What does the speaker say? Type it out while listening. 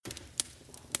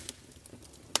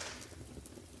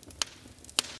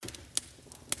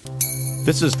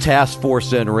This is Task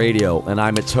Force N Radio, and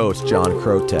I'm its host, John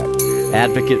Krotek,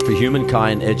 advocate for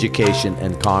humankind, education,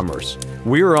 and commerce.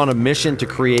 We are on a mission to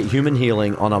create human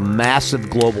healing on a massive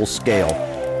global scale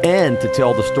and to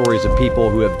tell the stories of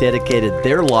people who have dedicated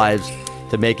their lives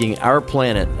to making our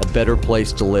planet a better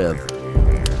place to live.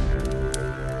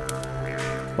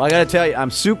 Well, I got to tell you,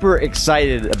 I'm super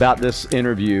excited about this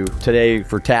interview today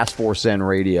for Task Force N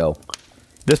Radio.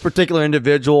 This particular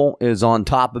individual is on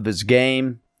top of his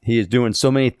game. He is doing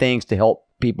so many things to help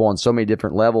people on so many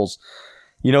different levels.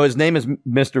 You know, his name is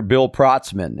Mr. Bill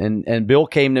Protzman, and Bill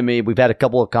came to me. We've had a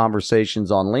couple of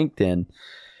conversations on LinkedIn,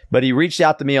 but he reached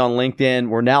out to me on LinkedIn.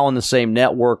 We're now on the same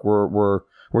network.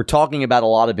 We're talking about a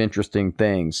lot of interesting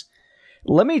things.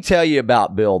 Let me tell you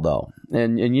about Bill, though,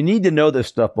 and you need to know this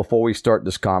stuff before we start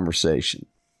this conversation.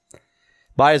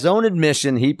 By his own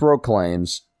admission, he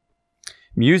proclaims,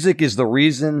 "Music is the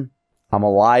reason I'm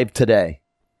alive today.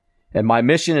 And my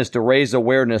mission is to raise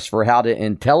awareness for how to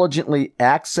intelligently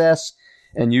access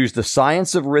and use the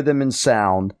science of rhythm and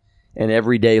sound in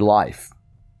everyday life.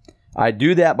 I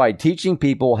do that by teaching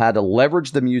people how to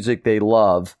leverage the music they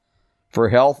love for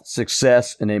health,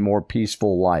 success, and a more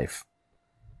peaceful life."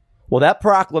 Well, that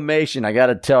proclamation, I got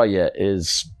to tell you,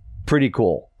 is pretty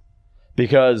cool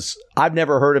because I've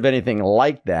never heard of anything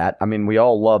like that. I mean, we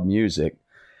all love music,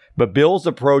 but Bill's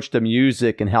approach to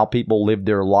music and how people live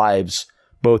their lives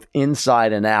both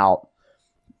inside and out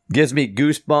gives me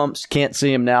goosebumps. Can't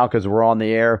see him now because we're on the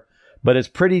air, but it's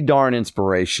pretty darn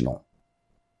inspirational.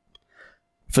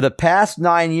 For the past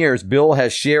 9 years, Bill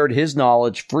has shared his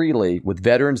knowledge freely with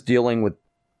veterans dealing with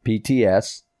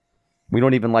PTS. We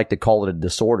don't even like to call it a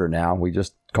disorder now. We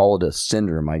just call it a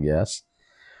syndrome, I guess.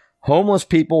 Homeless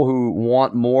people who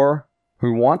want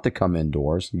to come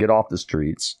indoors, get off the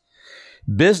streets.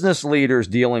 Business leaders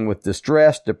dealing with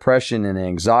distress, depression, and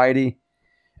anxiety.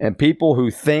 And people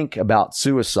who think about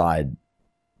suicide,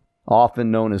 often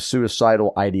known as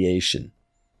suicidal ideation.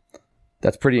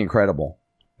 That's pretty incredible.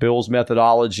 Bill's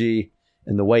methodology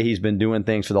and the way he's been doing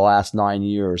things for the last 9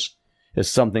 years is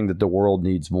something that the world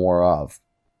needs more of.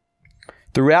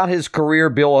 Throughout his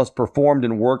career, Bill has performed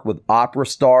and worked with opera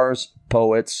stars,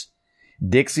 poets,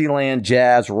 Dixieland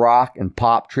jazz, rock, and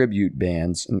pop tribute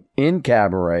bands, in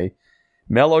cabaret,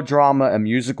 melodrama, and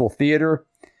musical theater,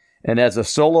 and as a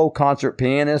solo concert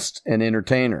pianist and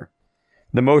entertainer.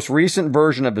 The most recent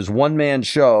version of his one-man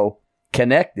show,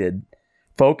 Connected,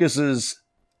 focuses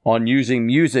on using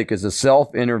music as a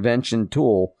self-intervention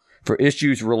tool for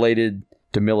issues related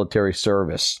to military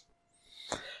service.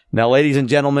 Now, ladies and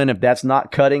gentlemen, if that's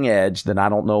not cutting edge, then I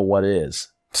don't know what is.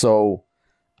 So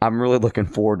I'm really looking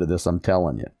forward to this, I'm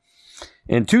telling you.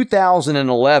 In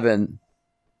 2011,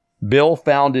 Bill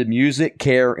founded Music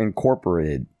Care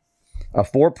Incorporated, a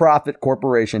for-profit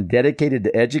corporation dedicated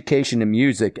to education and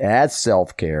music as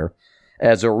self-care,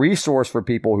 as a resource for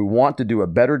people who want to do a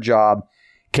better job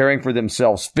caring for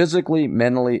themselves physically,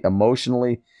 mentally,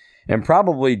 emotionally, and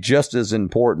probably just as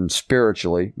important,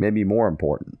 spiritually, maybe more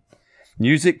important.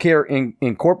 Music Care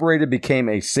Incorporated became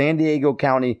a San Diego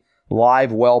County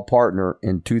Live Well partner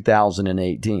in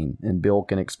 2018, and Bill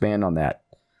can expand on that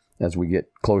as we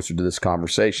get closer to this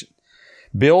conversation.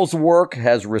 Bill's work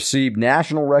has received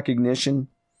national recognition.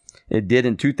 It did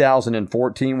in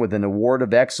 2014 with an Award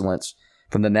of Excellence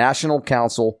from the National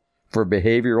Council for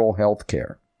Behavioral Health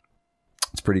Care.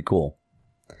 It's pretty cool.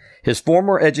 His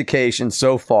former education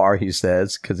so far, he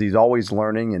says, because he's always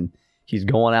learning and he's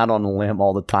going out on a limb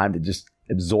all the time to just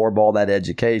absorb all that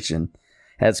education,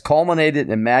 has culminated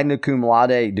in magna cum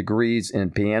laude degrees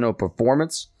in piano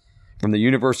performance from the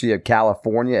University of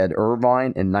California at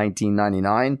Irvine in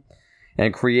 1999,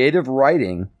 and creative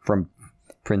writing from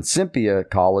Principia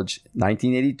College,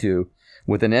 1982,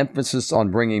 with an emphasis on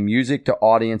bringing music to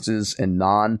audiences in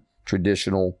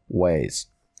non-traditional ways.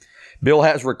 Bill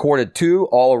has recorded 2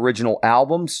 all-original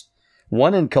albums,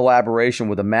 one in collaboration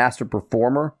with a master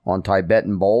performer on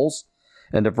Tibetan bowls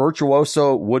and a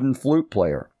virtuoso wooden flute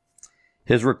player.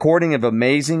 His recording of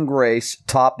Amazing Grace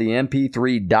topped the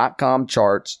MP3.com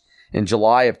charts in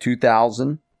July of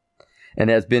 2000, and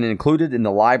has been included in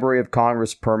the Library of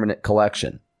Congress Permanent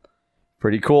Collection.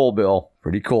 Pretty cool, Bill.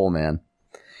 Pretty cool, man.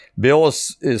 Bill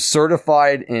is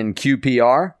certified in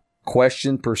QPR,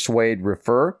 Question, Persuade,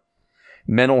 Refer,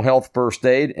 Mental Health First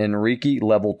Aid, and Reiki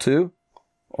Level 2,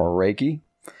 or Reiki.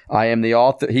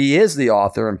 He is the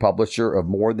author and publisher of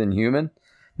More Than Human,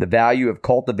 The Value of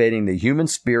Cultivating the Human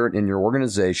Spirit in Your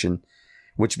Organization,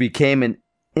 which became an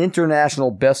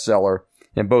international bestseller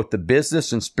in both the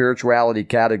business and spirituality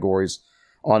categories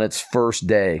on its first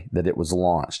day that it was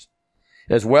launched,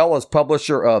 as well as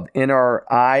publisher of In Our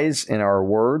Eyes, In Our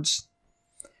Words,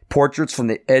 Portraits from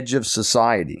the Edge of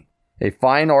Society, a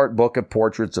fine art book of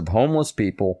portraits of homeless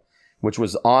people, which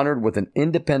was honored with an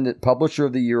Independent Publisher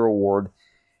of the Year award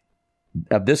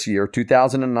of this year,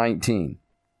 2019.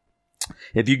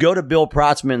 If you go to Bill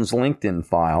Protzman's LinkedIn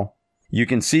file, you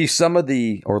can see some of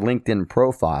the, or LinkedIn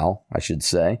profile, I should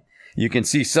say, you can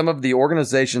see some of the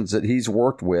organizations that he's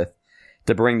worked with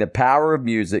to bring the power of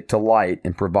music to light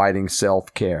in providing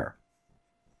self-care.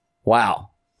 Wow.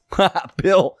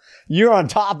 Bill, you're on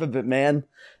top of it, man.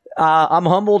 I'm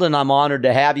humbled and I'm honored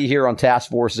to have you here on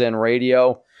Task Force Zen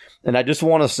Radio. And I just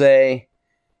want to say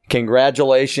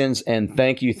congratulations and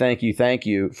thank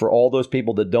you for all those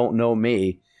people that don't know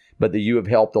me, but that you have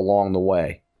helped along the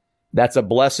way. That's a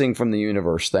blessing from the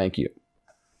universe. Thank you.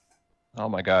 Oh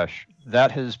my gosh.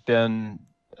 That has been,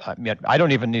 I mean, I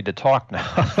don't even need to talk now.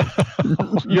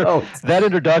 No. That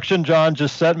introduction, John,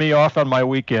 just set me off on my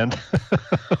weekend.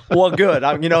 Well, good.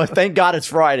 Thank God it's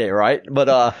Friday, right?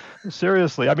 But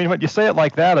seriously, I mean, when you say it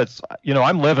like that, it's,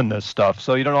 I'm living this stuff,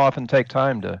 so you don't often take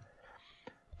time to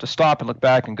stop and look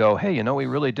back and go, hey, we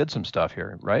really did some stuff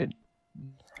here, right?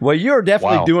 Well, you're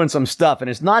definitely doing some stuff, and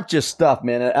it's not just stuff,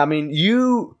 man. I mean,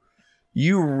 you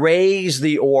raise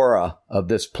the aura of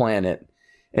this planet,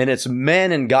 and it's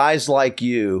men and guys like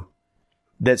you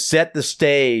that set the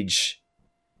stage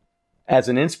as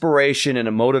an inspiration and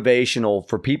a motivational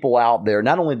for people out there,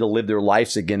 not only to live their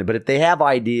lives again, but if they have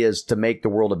ideas to make the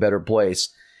world a better place,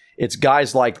 it's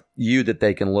guys like you that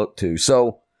they can look to.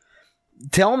 So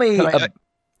tell me...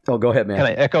 go ahead, man. Can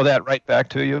I echo that right back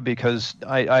to you? Because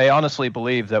I honestly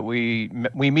believe that we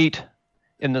meet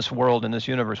in this world, in this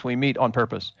universe, we meet on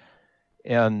purpose.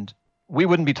 And we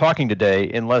wouldn't be talking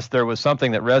today unless there was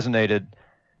something that resonated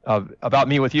about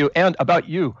me with you and about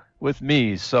you with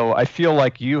me. So I feel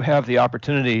like you have the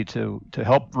opportunity to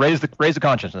help raise the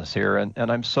consciousness here. And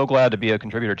I'm so glad to be a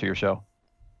contributor to your show.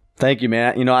 Thank you,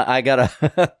 man. I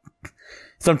gotta...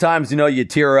 Sometimes, you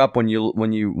tear up when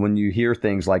you hear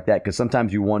things like that, because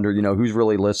sometimes you wonder, who's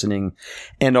really listening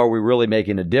and are we really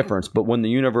making a difference? But when the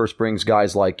universe brings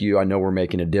guys like you, I know we're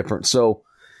making a difference. So,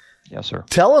 yes, sir.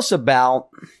 Tell us about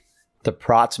the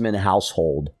Protzman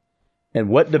household and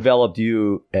what developed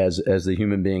you as the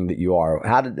human being that you are.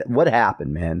 What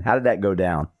happened, man? How did that go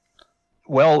down?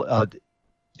 Well,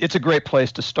 it's a great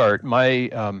place to start. My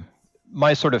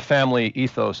sort of family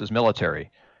ethos is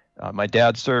military. My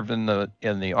dad served in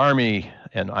the Army,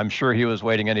 and I'm sure he was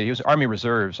he was Army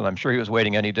Reserves, and I'm sure he was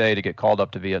waiting any day to get called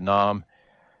up to Vietnam.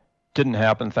 Didn't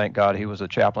happen, thank God. He was a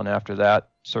chaplain after that,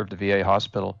 served a VA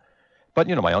hospital. But,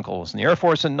 my uncle was in the Air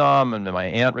Force in Nam, and my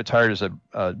aunt retired as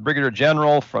a brigadier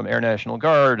general from Air National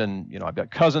Guard, and, I've got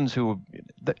cousins who,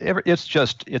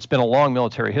 it's been a long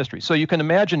military history. So you can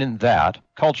imagine in that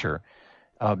culture,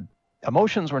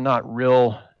 emotions were not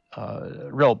real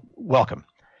welcome.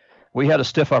 We had a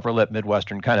stiff upper lip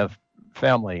Midwestern kind of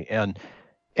family. And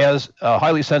as a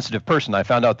highly sensitive person, I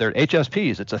found out they're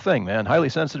HSPs. It's a thing, man. Highly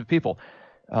sensitive people.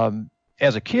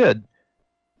 As a kid,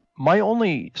 my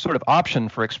only sort of option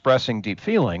for expressing deep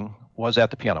feeling was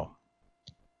at the piano.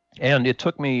 And it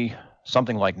took me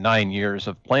something like 9 years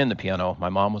of playing the piano. My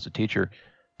mom was a teacher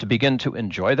to begin to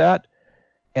enjoy that.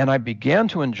 And I began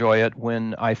to enjoy it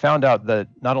when I found out that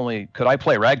not only could I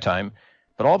play ragtime,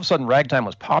 but all of a sudden, ragtime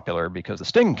was popular because the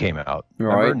Sting came out.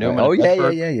 Right. Oh,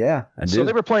 yeah. So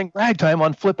they were playing ragtime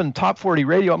on flipping top 40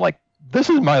 radio. I'm like, this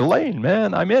is my lane,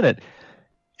 man. I'm in it.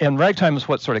 And ragtime is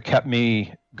what sort of kept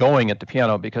me going at the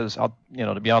piano because,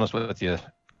 to be honest with you,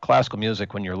 classical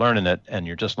music, when you're learning it and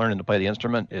you're just learning to play the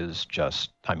instrument is just,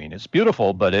 it's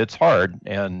beautiful, but it's hard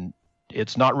and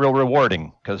it's not real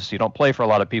rewarding because you don't play for a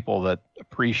lot of people that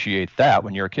appreciate that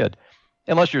when you're a kid,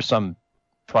 unless you're some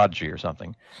prodigy or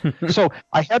something. So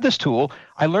I had this tool.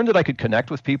 I learned that I could connect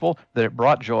with people, that it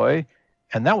brought joy,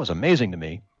 and that was amazing to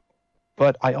me.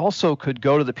 But I also could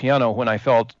go to the piano when I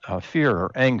felt fear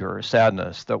or anger or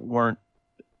sadness that weren't,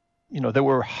 that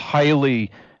were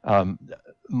highly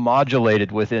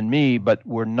modulated within me, but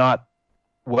were not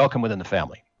welcome within the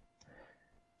family.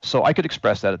 So I could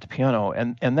express that at the piano,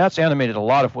 and that's animated a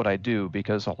lot of what I do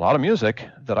because a lot of music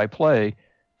that I play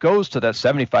goes to that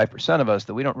 75% of us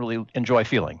that we don't really enjoy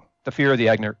feeling, the fear, the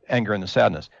anger, and the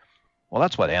sadness. Well,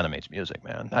 that's what animates music,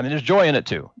 man. There's joy in it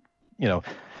too.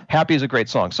 Happy is a great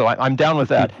song, so I'm down with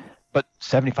that. But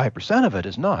 75% of it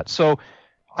is not. So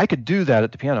I could do that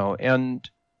at the piano, and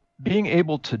being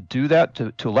able to do that,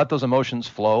 to let those emotions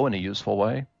flow in a useful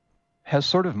way, has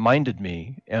sort of minded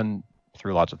me. And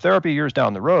through lots of therapy years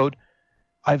down the road,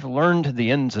 I've learned the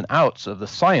ins and outs of the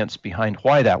science behind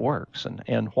why that works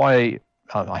and why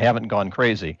I haven't gone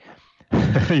crazy.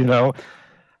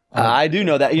 I do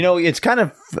know that.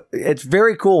 It's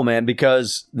very cool, man,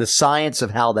 because the science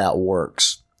of how that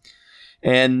works.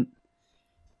 And,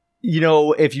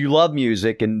 if you love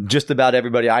music, and just about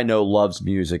everybody I know loves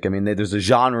music, I mean, there's a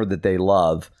genre that they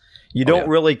love. You don't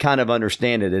really kind of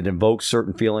understand it. It invokes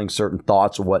certain feelings, certain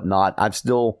thoughts or whatnot. I'm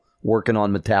still working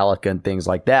on Metallica and things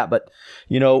like that. But,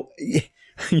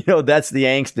 that's the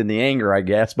angst and the anger, I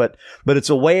guess. But it's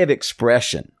a way of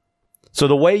expression. So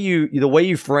the way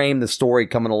you frame the story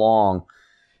coming along,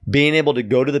 being able to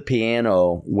go to the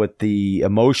piano with the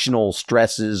emotional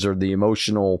stresses or the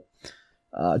emotional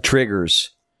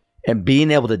triggers and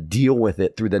being able to deal with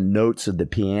it through the notes of the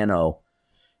piano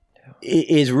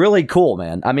is really cool,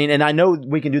 man. I mean, and I know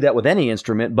we can do that with any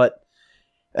instrument, but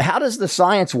how does the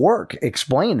science work?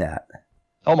 Explain that.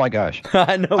 Oh my gosh.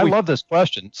 I love this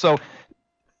question. So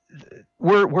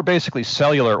we're basically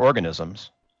cellular organisms.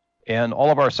 And all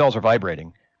of our cells are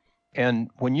vibrating. And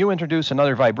when you introduce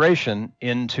another vibration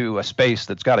into a space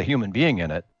that's got a human being in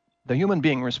it, the human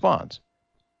being responds.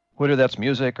 Whether that's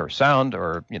music or sound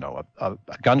or, a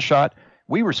gunshot,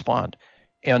 we respond.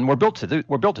 And we're built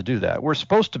to do that. We're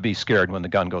supposed to be scared when the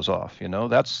gun goes off.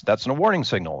 That's a warning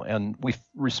signal. And we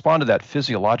respond to that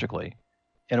physiologically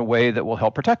in a way that will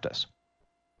help protect us.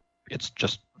 It's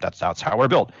just that's how we're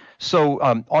built. So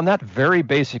on that very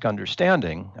basic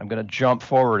understanding, I'm going to jump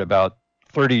forward about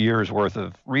 30 years worth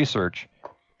of research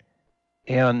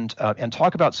and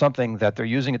talk about something that they're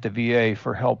using at the VA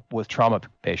for help with trauma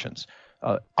patients.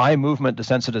 Eye movement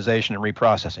desensitization and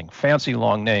reprocessing. Fancy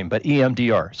long name, but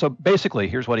EMDR. So basically,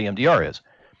 here's what EMDR is.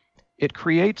 It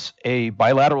creates a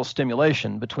bilateral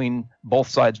stimulation between both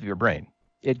sides of your brain.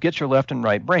 It gets your left and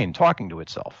right brain talking to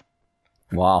itself.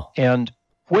 Wow. And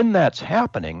when that's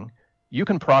happening, you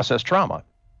can process trauma.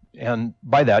 And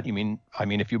by that,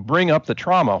 if you bring up the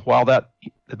trauma while that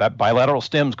bilateral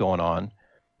stim's going on,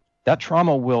 that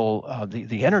trauma will,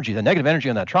 the negative energy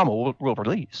on that trauma will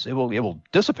release. It will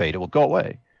dissipate. It will go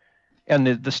away. And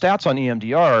the stats on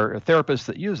EMDR, therapists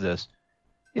that use this,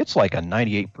 it's like a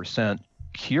 98%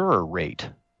 cure rate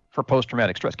for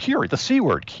post-traumatic stress. Cure, the C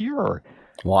word, cure.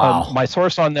 Wow. My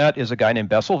source on that is a guy named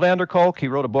Bessel van der Kolk. He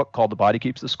wrote a book called The Body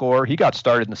Keeps the Score. He got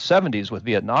started in the 70s with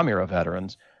Vietnam era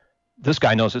veterans. This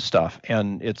guy knows his stuff,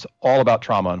 and it's all about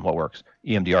trauma and what works.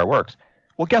 EMDR works.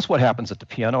 Well, guess what happens at the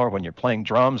piano or when you're playing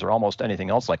drums or almost anything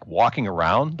else, like walking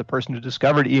around? The person who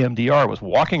discovered EMDR was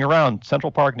walking around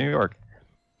Central Park, New York.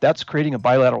 That's creating a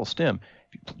bilateral stim.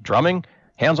 Drumming,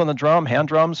 hands on the drum, hand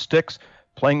drums, sticks,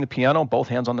 playing the piano, both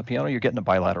hands on the piano, you're getting a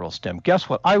bilateral stim. Guess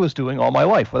what I was doing all my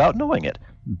life without knowing it?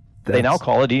 They now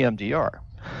call it EMDR.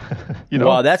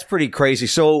 Wow, that's pretty crazy.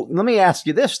 So let me ask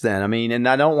you this then. I mean, and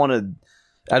I don't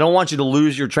want you to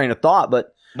lose your train of thought,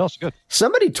 but no, it's good.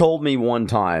 Somebody told me one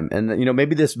time, and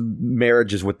maybe this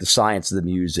marriages with the science of the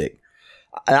music.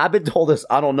 And I've been told this,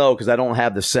 I don't know, because I don't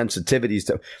have the sensitivities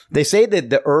to. They say that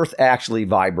the earth actually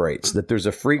vibrates, that there's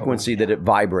a frequency that it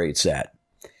vibrates at.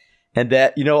 And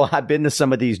that, I've been to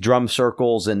some of these drum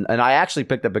circles, and I actually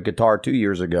picked up a guitar 2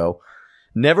 years ago.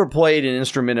 Never played an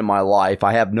instrument in my life.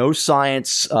 I have no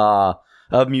science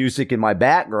of music in my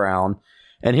background.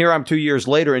 And here I'm 2 years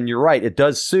later, and you're right, it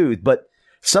does soothe. But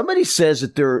somebody says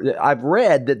that I've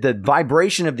read that the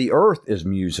vibration of the earth is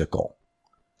musical.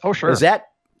 Oh, sure.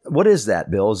 What is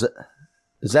that, Bill? Is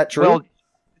that true? Well,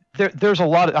 there's a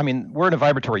lot of, we're in a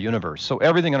vibratory universe, so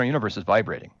everything in our universe is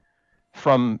vibrating.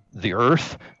 From the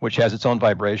earth, which has its own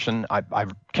vibration. I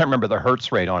can't remember the hertz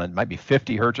rate on it. It might be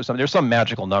 50 hertz or something. There's some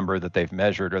magical number that they've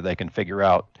measured or they can figure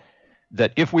out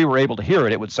that if we were able to hear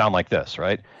it, it would sound like this,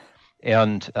 right?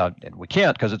 And we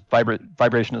can't because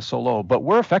vibration is so low, but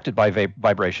we're affected by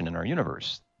vibration in our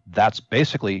universe. That's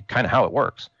basically kind of how it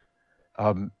works.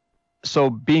 So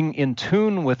being in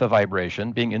tune with a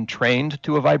vibration, being entrained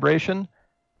to a vibration,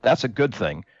 that's a good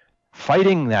thing.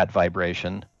 Fighting that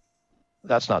vibration,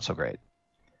 that's not so great.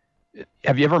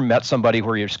 Have you ever met somebody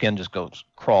where your skin just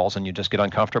crawls and you just get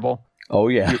uncomfortable? Oh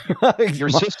yeah. Your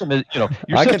system is,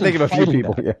 I can think of a few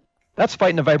people. That. Yeah. That's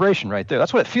fighting a vibration right there.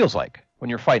 That's what it feels like when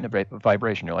you're fighting a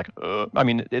vibration. You're like,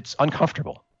 it's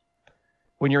uncomfortable.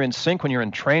 When you're in sync, when you're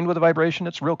entrained with a vibration,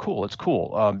 it's real cool. It's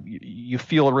cool. You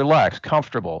feel relaxed,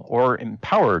 comfortable, or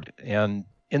empowered. And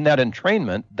in that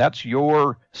entrainment, that's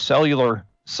your cellular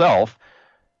self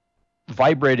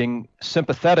vibrating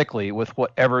sympathetically with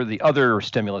whatever the other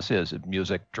stimulus is,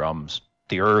 music, drums,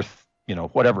 the earth,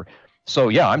 whatever. So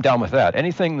yeah, I'm down with that.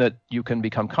 Anything that you can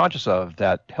become conscious of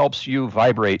that helps you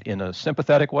vibrate in a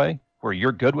sympathetic way where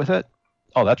you're good with it,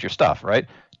 oh, that's your stuff, right?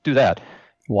 Do that.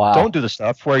 Wow. Don't do the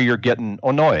stuff where you're getting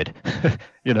annoyed. That's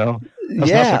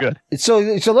not so good.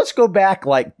 So let's go back,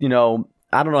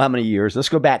 I don't know how many years. Let's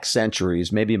go back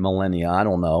centuries, maybe millennia. I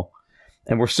don't know.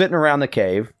 And we're sitting around the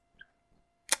cave,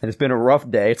 and it's been a rough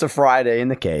day. It's a Friday in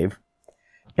the cave,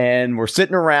 and we're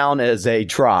sitting around as a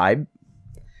tribe,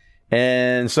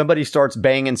 and somebody starts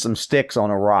banging some sticks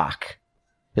on a rock.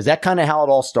 Is that kind of how it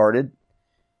all started?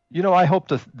 I hope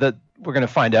that we're going to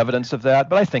find evidence of that,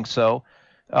 but I think so.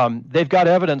 They've got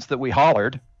evidence that we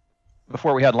hollered.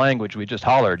 Before we had language, we just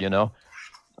hollered,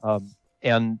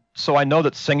 and so I know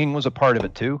that singing was a part of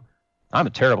it too. I'm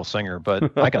a terrible singer,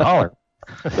 but I can holler.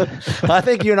 I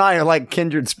think you and I are like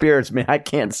kindred spirits, man. I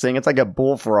can't sing. It's like a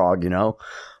bullfrog,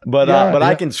 but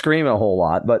I can scream a whole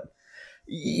lot. But,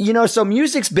 so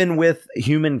music's been with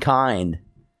humankind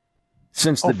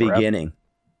since the beginning.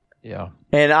 Yeah.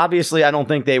 And obviously, I don't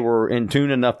think they were in tune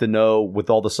enough to know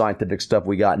with all the scientific stuff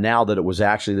we got now that it was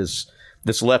actually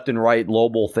this left and right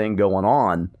global thing going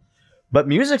on. But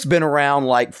music's been around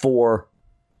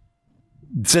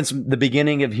since the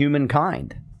beginning of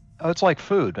humankind. It's like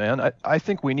food, man. I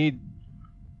think we need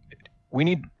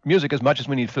music as much as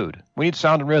we need food. We need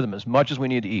sound and rhythm as much as we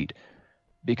need to eat,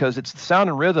 because it's the sound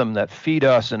and rhythm that feed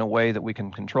us in a way that we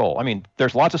can control. I mean,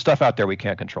 there's lots of stuff out there we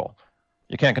can't control.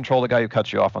 You can't control the guy who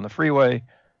cuts you off on the freeway.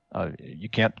 You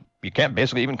can't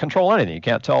basically even control anything. You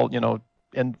can't tell,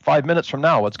 in 5 minutes from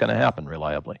now what's going to happen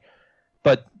reliably.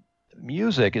 But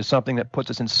music is something that puts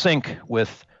us in sync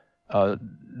with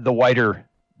the wider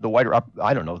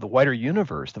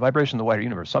universe, the vibration of the wider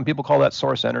universe. Some people call that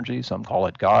source energy. Some call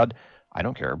it God. I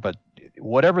don't care. But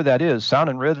whatever that is, sound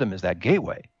and rhythm is that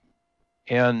gateway.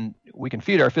 And we can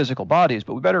feed our physical bodies,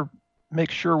 but we better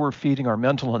make sure we're feeding our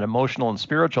mental and emotional and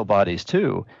spiritual bodies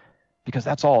too, because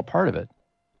that's all a part of it.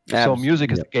 So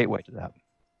music is the gateway to that.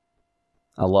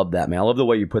 I love that, man. I love the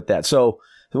way you put that. So,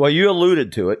 well, you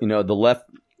alluded to it, the left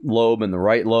lobe and the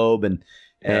right lobe and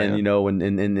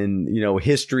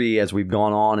history as we've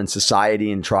gone on in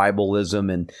society and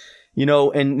tribalism and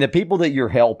the people that you're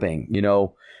helping,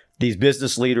 these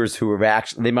business leaders who have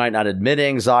actually, they might not admit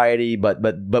anxiety,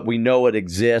 but we know it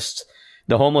exists.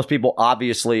 The homeless people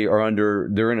obviously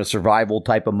they're in a survival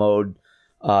type of mode.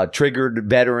 Triggered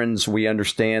veterans, we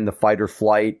understand the fight or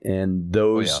flight and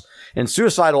those and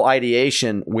suicidal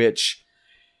ideation, which,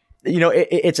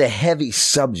 it's a heavy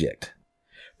subject.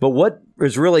 But what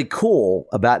is really cool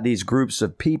about these groups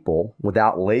of people,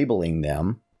 without labeling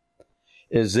them,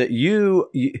 is that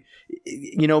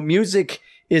music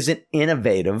isn't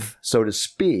innovative, so to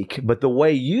speak, but the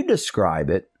way you describe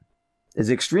it is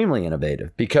extremely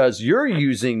innovative, because you're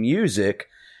using music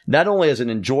not only as an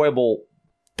enjoyable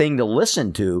thing to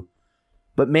listen to,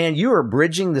 but man, you are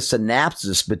bridging the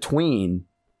synapses between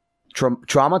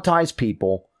traumatized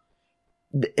people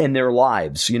and their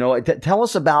lives. Tell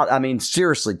us about,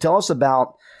 seriously, tell us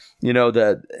about,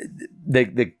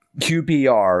 the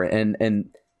QPR and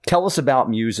tell us about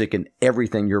music and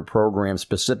everything your program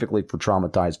specifically for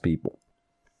traumatized people.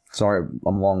 Sorry,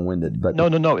 I'm long-winded, but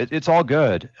no, it's all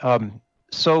good.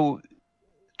 So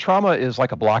trauma is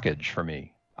like a blockage for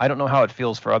me. I don't know how it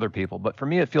feels for other people, but for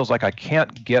me, it feels like I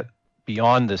can't get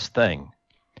beyond this thing.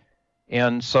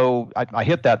 And so I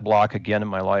hit that block again in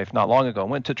my life not long ago.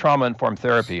 Went to trauma-informed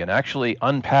therapy and actually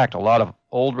unpacked a lot of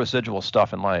old residual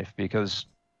stuff in life, because,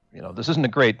 this isn't a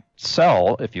great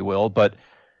sell, if you will, but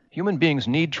human beings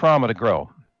need trauma to grow.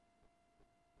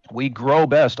 We grow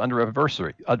best under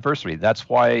adversity. That's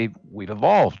why we've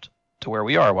evolved to where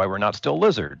we are, why we're not still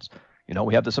lizards.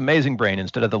 We have this amazing brain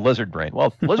instead of the lizard brain.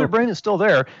 Well, the lizard brain is still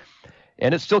there,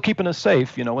 and it's still keeping us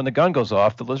safe. When the gun goes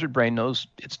off, the lizard brain knows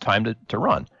it's time to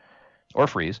run or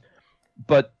freeze.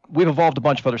 But we've evolved a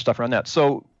bunch of other stuff around that.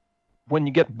 So when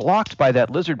you get blocked by that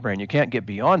lizard brain, you can't get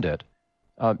beyond it.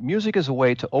 Music is a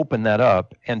way to open that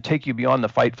up and take you beyond the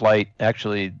fight, flight.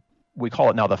 Actually, we call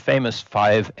it now the famous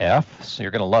 5 F's.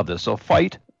 You're going to love this. So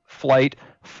fight, flight,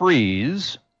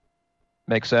 freeze.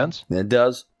 Make sense? It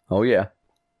does. Oh, yeah.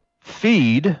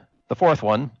 Feed, the 4th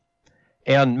one,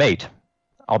 and mate.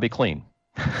 I'll be clean.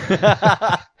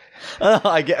 Hey,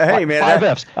 man. 5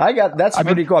 F's. That's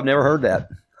pretty cool. I've never heard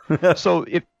that. So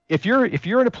if you're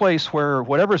in a place where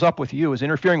whatever's up with you is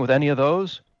interfering with any of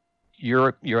those, you're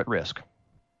at risk.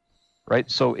 Right?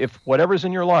 So if whatever's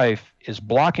in your life is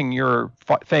blocking your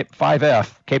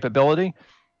 5F capability,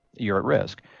 you're at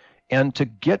risk. And to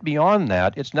get beyond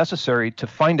that, it's necessary to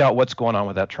find out what's going on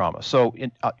with that trauma. So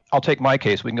I'll take my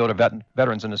case. We can go to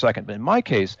veterans in a second. But in my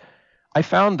case, I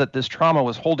found that this trauma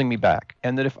was holding me back,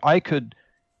 and that if I could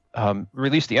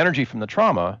release the energy from the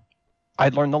trauma,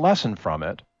 I'd learn the lesson from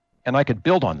it, and I could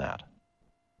build on that.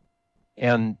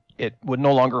 And it would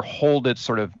no longer hold its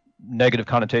sort of negative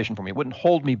connotation for me. It wouldn't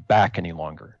hold me back any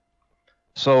longer.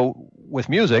 So with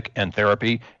music and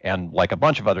therapy and like a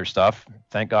bunch of other stuff,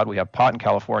 thank God we have pot in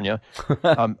California.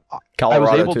 I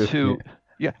was able to,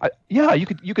 you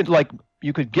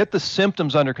could get the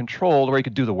symptoms under control, or you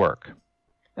could do the work.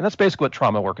 And that's basically what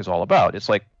trauma work is all about. It's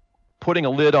like putting a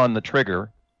lid on the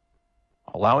trigger,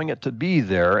 allowing it to be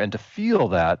there and to feel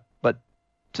that, but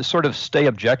to sort of stay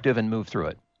objective and move through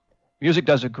it. Music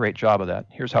does a great job of that.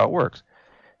 Here's how it works.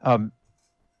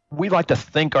 We like to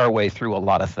think our way through a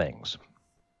lot of things.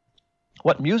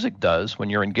 What music does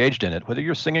when you're engaged in it, whether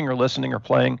you're singing or listening or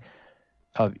playing,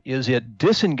 is it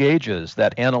disengages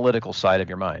that analytical side of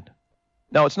your mind.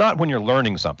 Now, it's not when you're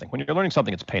learning something. When you're learning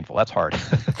something, it's painful. That's hard.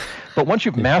 But once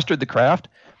you've mastered the craft,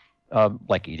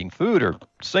 like eating food or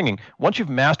singing, once you've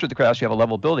mastered the craft, you have a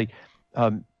level of ability,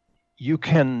 you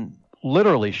can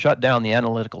literally shut down the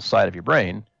analytical side of your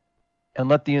brain and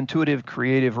let the intuitive,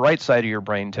 creative right side of your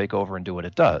brain take over and do what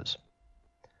it does.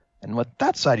 And what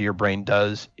that side of your brain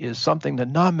does is something that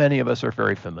not many of us are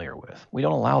very familiar with. We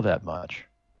don't allow that much.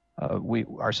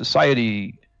 Our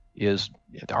society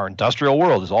our industrial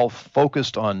world is all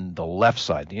focused on the left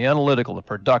side, the analytical, the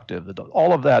productive,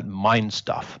 all of that mind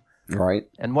stuff. Right.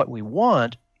 And what we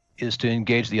want is to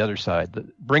engage the other side,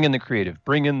 bring in the creative,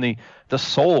 bring in the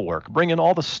soul work, bring in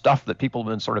all the stuff that people have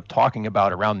been sort of talking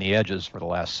about around the edges for the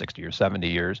last 60 or 70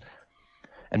 years,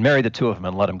 and marry the two of them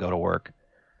and let them go to work.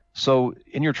 So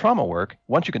in your trauma work,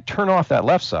 once you can turn off that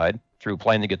left side through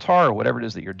playing the guitar or whatever it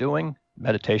is that you're doing,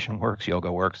 meditation works,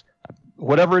 yoga works,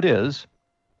 whatever it is,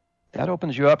 that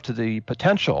opens you up to the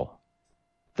potential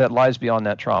that lies beyond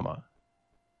that trauma.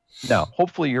 Now,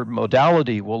 hopefully your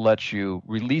modality will let you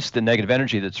release the negative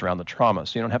energy that's around the trauma,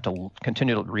 so you don't have to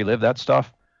continue to relive that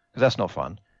stuff, because that's no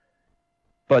fun.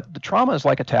 But the trauma is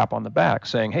like a tap on the back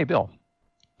saying, hey, Bill,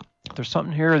 there's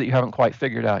something here that you haven't quite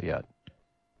figured out yet.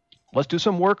 Let's do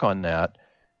some work on that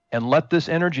and let this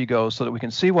energy go so that we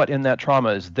can see what in that trauma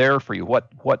is there for you.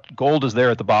 What gold is there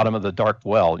at the bottom of the dark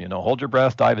well? Hold your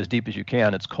breath, dive as deep as you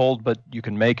can. It's cold, but you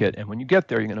can make it. And when you get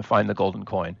there, you're going to find the golden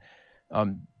coin.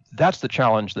 That's the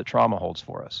challenge that trauma holds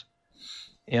for us.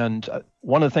 And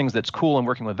one of the things that's cool in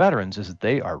working with veterans is that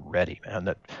they are ready, man.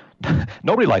 That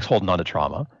nobody likes holding on to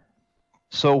trauma.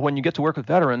 So when you get to work with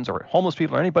veterans or homeless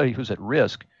people or anybody who's at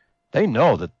risk, they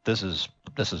know that this is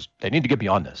they need to get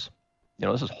beyond this.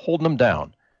 This is holding them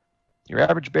down. Your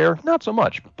average bear, not so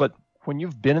much. But when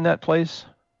you've been in that place,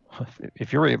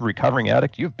 if you're a recovering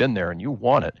addict, you've been there and you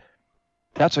want it.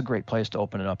 That's a great place to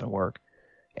open it up and work.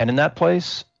 And in that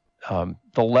place, the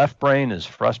left brain is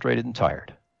frustrated and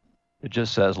tired. It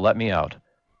just says, let me out.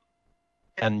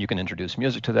 And you can introduce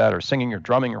music to that or singing or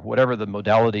drumming or whatever the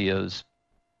modality is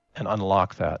and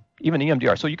unlock that. Even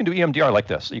EMDR. So you can do EMDR like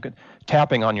this. You can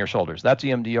tapping on your shoulders. That's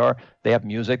EMDR. They have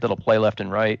music that'll play left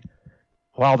and right.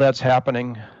 While that's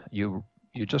happening, you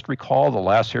just recall the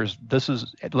last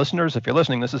listeners, if you're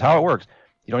listening, this is how it works.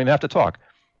 You don't even have to talk.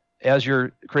 As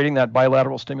you're creating that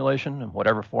bilateral stimulation in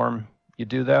whatever form you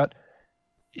do that,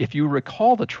 if you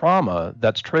recall the trauma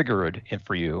that's triggered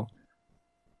for you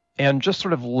and just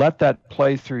sort of let that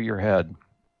play through your head,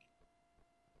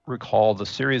 recall the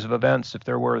series of events, if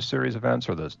there were a series of events,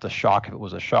 or the shock, if it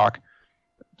was a shock.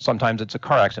 Sometimes it's a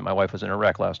car accident. My wife was in a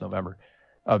wreck last November.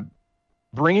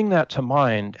 Bringing that to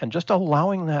mind and just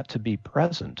allowing that to be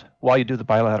present while you do the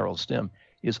bilateral stim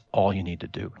is all you need to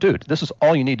do. Dude, this is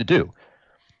all you need to do.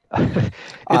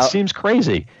 It seems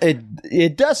crazy.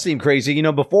 It does seem crazy.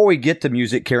 Before we get to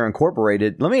Music Care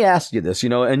Incorporated, let me ask you this,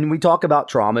 and we talk about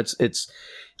trauma. It's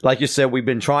like you said, we've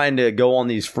been trying to go on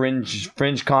these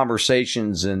fringe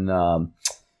conversations and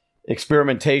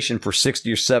experimentation for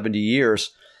 60 or 70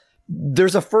 years.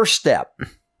 There's a first step,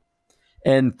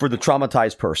 and for the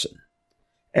traumatized person.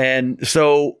 And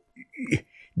so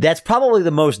that's probably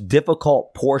the most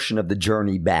difficult portion of the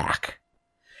journey back.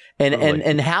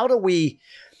 And how do we,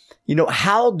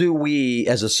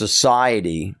 as a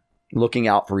society, looking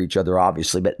out for each other,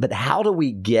 obviously, but how do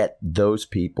we get those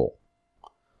people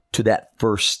to that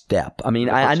first step? I mean,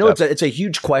 I know it's a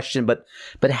huge question, but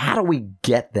how do we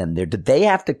get them there? Did they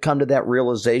have to come to that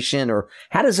realization, or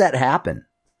how does that happen?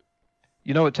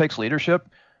 It takes leadership.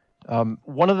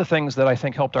 One of the things that I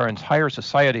think helped our entire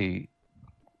society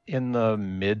in the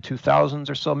mid-2000s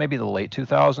or so, maybe the late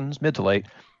 2000s, mid to late,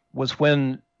 was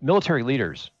when military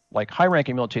leaders, like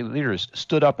high-ranking military leaders,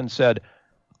 stood up and said,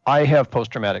 I have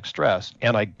post-traumatic stress,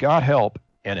 and I got help,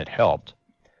 and it helped.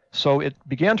 So it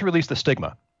began to release the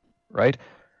stigma, right?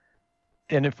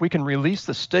 And if we can release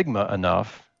the stigma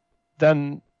enough,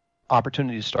 then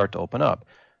opportunities start to open up.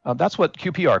 That's what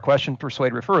QPR, Question,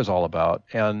 Persuade, Refer, is all about,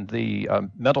 and the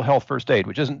mental health first aid,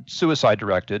 which isn't suicide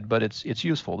directed, but it's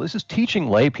useful. This is teaching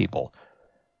lay people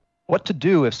what to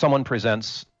do if someone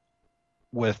presents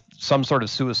with some sort of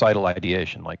suicidal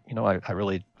ideation, like,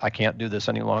 I can't do this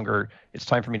any longer. It's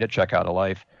time for me to check out of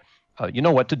life. You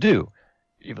know what to do.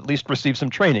 You've at least received some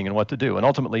training in what to do, and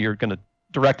ultimately you're going to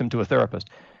direct them to a therapist.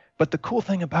 But the cool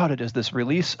thing about it is this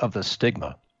release of the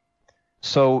stigma.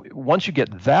 So once you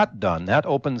get that done, that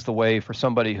opens the way for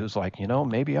somebody who's like,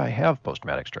 maybe I have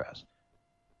post-traumatic stress.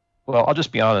 Well, I'll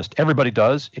just be honest. Everybody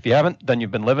does. If you haven't, then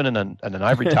you've been living in an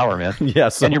ivory tower, man.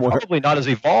 Yes, and you're probably not as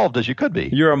evolved as you could be.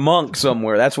 You're a monk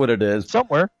somewhere. That's what it is.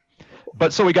 Somewhere.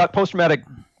 But so we got post-traumatic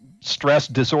stress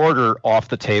disorder off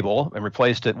the table and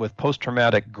replaced it with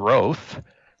post-traumatic growth,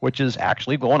 which is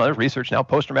actually going on research now,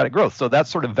 post-traumatic growth. So that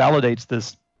sort of validates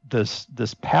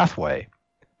this pathway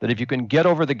that if you can get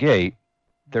over the gate,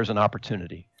 there's an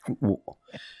opportunity.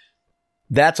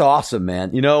 That's awesome,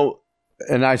 man.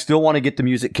 And I still want to get to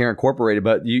Music Care Incorporated,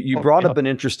 but you brought up an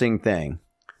interesting thing.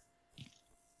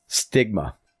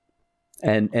 Stigma.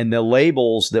 And the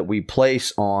labels that we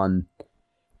place on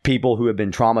people who have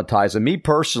been traumatized. And me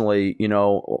personally,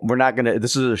 we're not going to,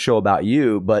 this is a show about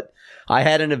you, but I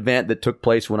had an event that took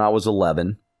place when I was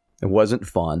 11. It wasn't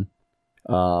fun.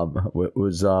 It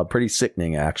was pretty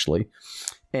sickening, actually.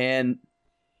 And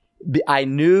I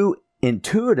knew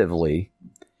intuitively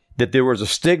that there was a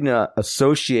stigma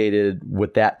associated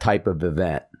with that type of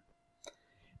event.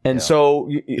 And so,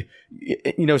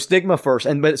 stigma first.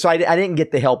 So I didn't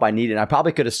get the help I needed. I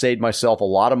probably could have saved myself a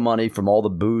lot of money from all the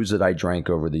booze that I drank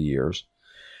over the years.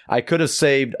 I could have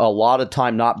saved a lot of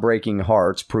time not breaking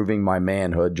hearts, proving my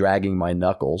manhood, dragging my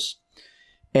knuckles.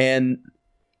 And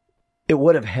it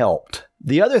would have helped.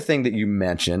 The other thing that you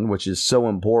mentioned, which is so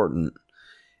important,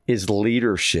 is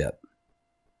leadership.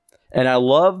 And I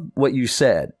love what you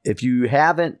said. If you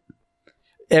haven't,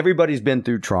 everybody's been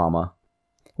through trauma.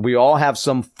 We all have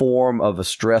some form of a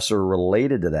stressor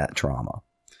related to that trauma.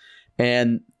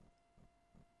 And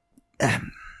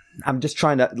I'm just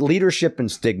trying to, leadership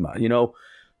and stigma,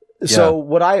 So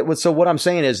what I'm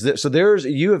saying is that,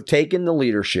 you have taken the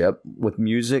leadership with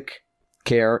Music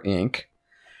Care Inc.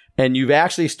 and you've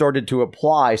actually started to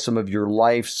apply some of your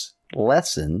life's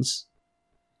lessons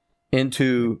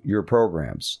into your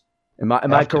programs. Am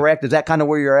I correct? Is that kind of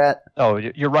where you're at? Oh,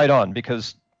 you're right on,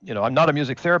 because I'm not a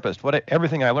music therapist.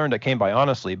 Everything I learned, I came by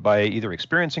honestly by either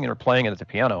experiencing it or playing it at the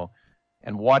piano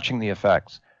and watching the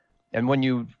effects. And when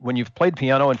you've played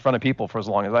piano in front of people for as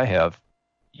long as I have,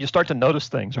 you start to notice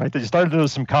things, right? You start to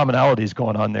notice some commonalities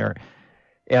going on there.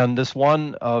 And this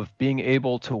one of being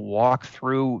able to walk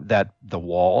through the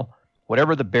wall,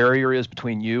 whatever the barrier is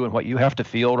between you and what you have to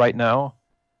feel right now,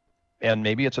 and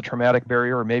maybe it's a traumatic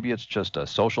barrier, or maybe it's just a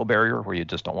social barrier where you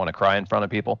just don't want to cry in front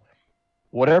of people.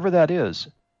 Whatever that is,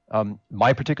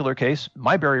 my particular case,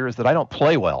 my barrier is that I don't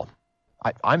play well.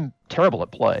 I'm terrible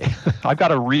at play. I've got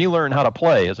to relearn how to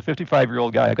play. As a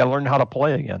 55-year-old guy, I've got to learn how to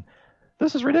play again.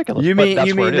 This is ridiculous. You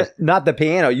mean not the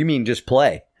piano? You mean just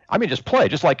play? I mean just play,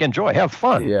 just like enjoy, have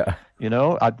fun. Yeah.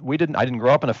 I didn't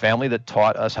grow up in a family that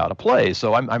taught us how to play,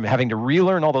 so I'm having to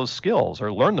relearn all those skills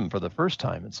or learn them for the first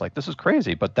time. It's like, this is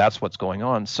crazy, but that's what's going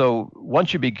on. So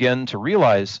once you begin to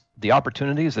realize the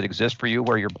opportunities that exist for you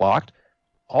where you're blocked,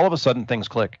 all of a sudden things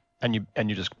click, and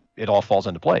you just, it all falls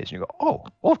into place. And you go, oh,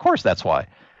 well, of course that's why.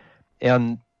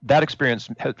 And that experience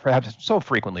has perhaps so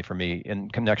frequently for me in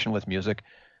connection with music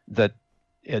that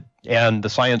and the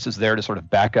science is there to sort of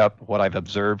back up what I've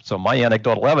observed. So my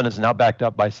anecdotal evidence is now backed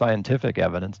up by scientific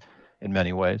evidence in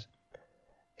many ways.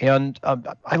 And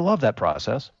I love that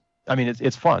process. I mean,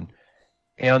 it's fun.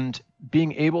 And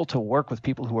being able to work with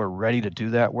people who are ready to do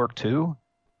that work too,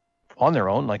 on their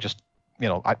own, like just,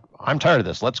 I'm tired of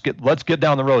this. Let's get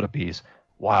down the road a piece.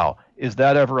 Wow. Is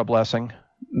that ever a blessing?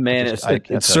 Man,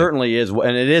 it certainly is.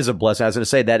 And it is a blessing. I was going to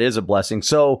say that is a blessing.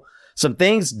 So some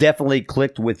things definitely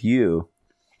clicked with you.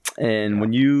 And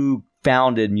when you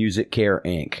founded Music Care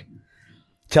Inc.,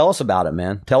 tell us about it,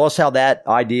 man. Tell us how that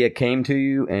idea came to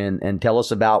you, and tell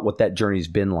us about what that journey's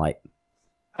been like.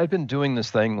 I've been doing this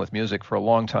thing with music for a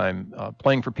long time,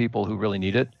 playing for people who really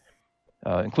need it,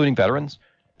 including veterans.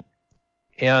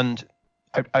 And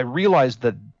I realized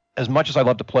that as much as I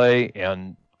love to play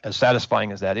and as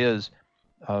satisfying as that is,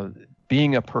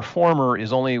 being a performer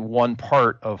is only one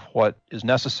part of what is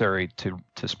necessary to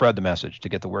spread the message, to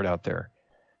get the word out there.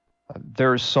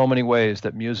 There's so many ways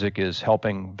that music is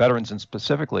helping veterans, and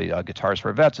specifically Guitars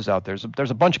for Vets is out there.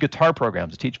 There's a bunch of guitar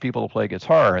programs that teach people to play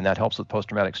guitar, and that helps with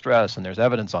post-traumatic stress, and there's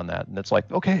evidence on that. And it's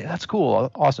like, okay, that's cool,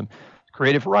 awesome.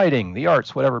 Creative writing, the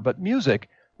arts, whatever. But music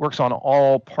works on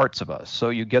all parts of us. So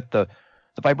you get the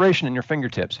vibration in your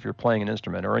fingertips if you're playing an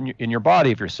instrument, or in your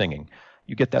body if you're singing.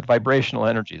 You get that vibrational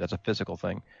energy. That's a physical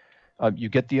thing. You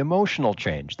get the emotional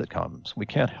change that comes. We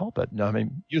can't help it. I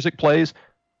mean, music plays,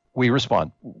 we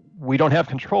respond. We don't have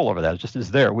control over that. It just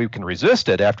is there. We can resist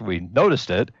it after we noticed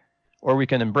it, or we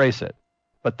can embrace it.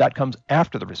 But that comes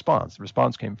after the response. The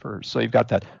response came first. So you've got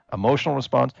that emotional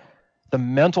response. The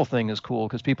mental thing is cool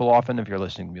because people often, if you're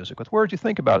listening to music with words, you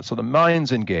think about it. So the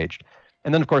mind's engaged.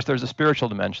 And then, of course, there's a spiritual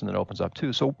dimension that opens up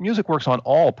too. So music works on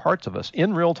all parts of us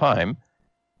in real time.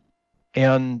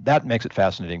 And that makes it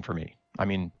fascinating for me. I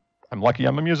mean, I'm lucky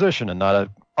I'm a musician and not an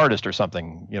artist or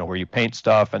something, where you paint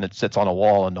stuff and it sits on a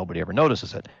wall and nobody ever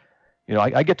notices it.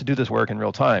 I get to do this work in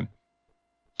real time.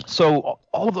 So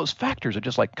all of those factors are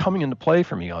just like coming into play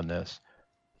for me on this.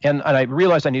 And I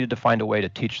realized I needed to find a way to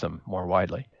teach them more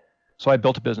widely. So I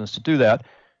built a business to do that.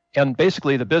 And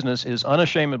basically the business is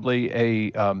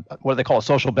unashamedly what they call a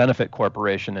social benefit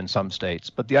corporation in some states.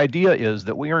 But the idea is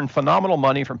that we earn phenomenal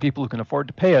money from people who can afford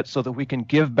to pay it so that we can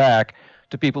give back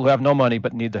to people who have no money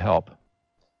but need the help.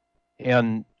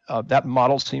 And that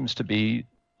model seems to be,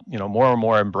 more and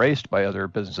more embraced by other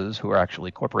businesses who are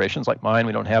actually corporations like mine.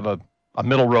 We don't have a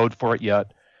middle road for it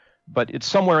yet, but it's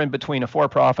somewhere in between a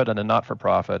for-profit and a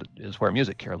not-for-profit is where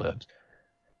MusiCare lives.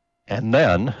 And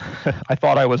then I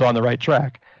thought I was on the right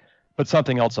track, but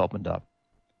something else opened up.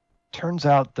 Turns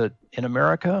out that in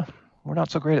America, we're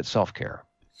not so great at self-care.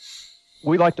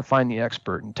 We like to find the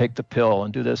expert and take the pill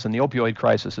and do this, and the opioid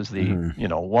crisis is the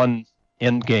one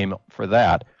end game for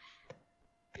that.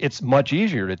 It's much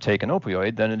easier to take an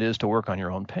opioid than it is to work on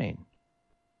your own pain.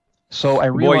 So I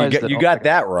realized you got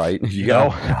that right.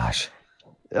 Gosh.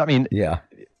 I mean, yeah,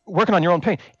 working on your own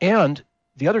pain. And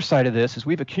the other side of this is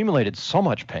we've accumulated so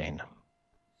much pain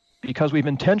because we've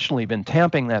intentionally been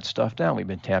tamping that stuff down. We've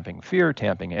been tamping fear,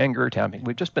 tamping anger,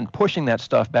 we've just been pushing that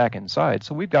stuff back inside.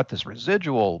 So we've got this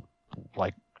residual,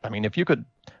 if you could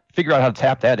figure out how to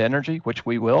tap that energy, which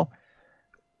we will,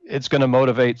 it's going to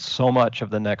motivate so much of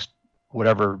the next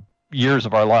whatever years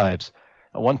of our lives.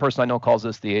 One person I know calls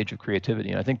this the age of creativity,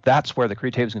 and I think that's where the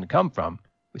creativity is going to come from.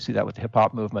 We see that with the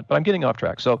hip-hop movement, but I'm getting off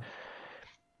track. So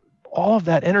all of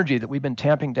that energy that we've been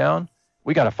tamping down,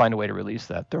 we got to find a way to release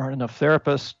that. There aren't enough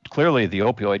therapists. Clearly, the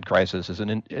opioid crisis is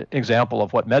an example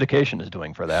of what medication is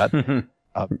doing for that.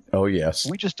 Oh, yes.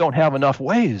 We just don't have enough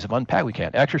ways of unpack. We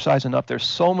can't exercise enough. There's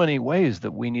so many ways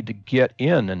that we need to get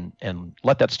in and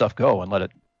let that stuff go and let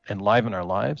it enliven our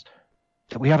lives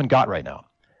that we haven't got right now.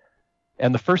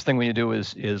 And the first thing we need to do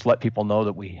is let people know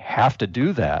that we have to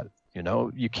do that.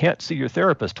 You can't see your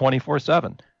therapist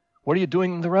 24/7. What are you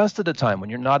doing the rest of the time when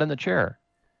you're not in the chair?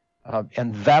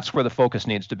 And that's where the focus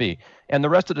needs to be. And the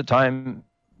rest of the time,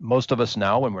 most of us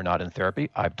now, when we're not in therapy,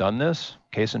 I've done this,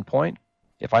 case in point.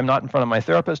 If I'm not in front of my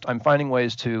therapist, I'm finding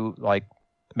ways to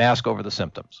mask over the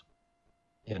symptoms,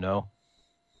 Been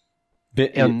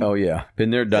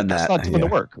there, done that. That's not doing the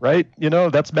work, right?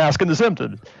 That's masking the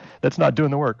symptoms. That's not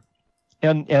doing the work.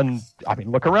 And I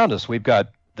mean, look around us. We've got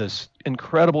this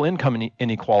incredible income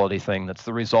inequality thing that's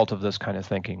the result of this kind of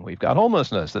thinking. We've got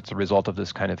homelessness that's the result of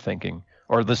this kind of thinking,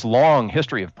 or this long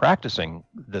history of practicing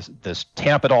this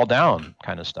tamp it all down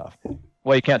kind of stuff.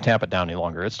 Well, you can't tamp it down any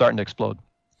longer. It's starting to explode.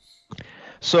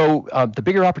 So the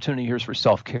bigger opportunity here is for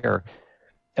self-care.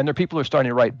 And there are people who are starting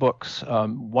to write books.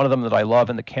 One of them that I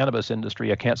love in the cannabis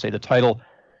industry, I can't say the title.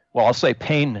 Well, I'll say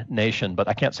Pain Nation, but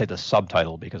I can't say the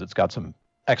subtitle because it's got some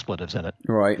expletives in it.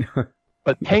 Right.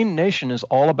 But Pain Nation is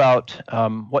all about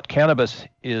what cannabis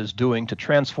is doing to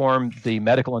transform the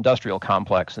medical industrial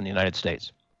complex in the United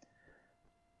States.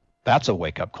 That's a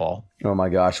wake-up call. Oh my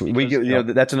gosh,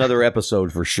 that's another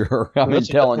episode for sure. I'm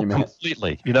telling you, man.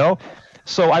 Completely,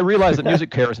 So I realize that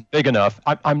MusiCare isn't big enough.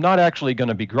 I'm not actually going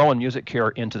to be growing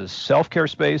MusiCare into the self-care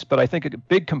space, but I think a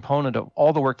big component of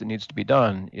all the work that needs to be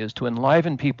done is to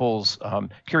enliven people's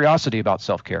curiosity about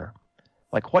self-care.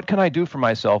 Like, what can I do for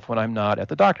myself when I'm not at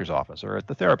the doctor's office or at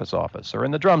the therapist's office or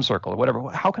in the drum circle or whatever?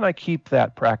 How can I keep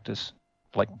that practice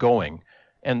going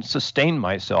and sustain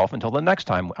myself until the next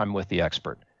time I'm with the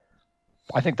expert?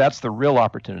 I think that's the real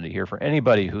opportunity here for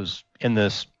anybody who's in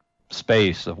this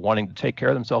space of wanting to take care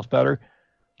of themselves better.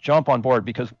 Jump on board,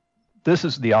 because this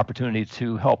is the opportunity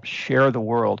to help share with the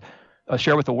world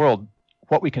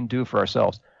what we can do for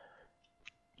ourselves.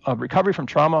 Recovery from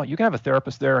trauma, you can have a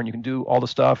therapist there and you can do all the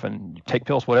stuff and take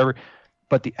pills, whatever,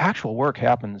 but the actual work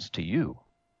happens to you.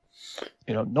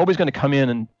 Nobody's going to come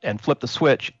in and flip the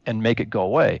switch and make it go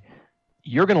away.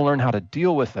 You're going to learn how to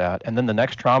deal with that, and then the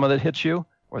next trauma that hits you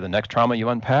or the next trauma you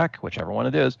unpack, whichever one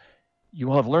it is, you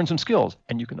will have learned some skills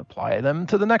and you can apply them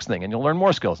to the next thing, and you'll learn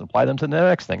more skills and apply them to the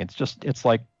next thing. It's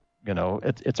like,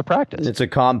 it's a practice. It's a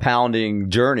compounding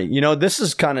journey. This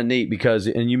is kind of neat because,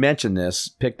 and you mentioned this,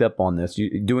 picked up on this,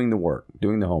 doing the work,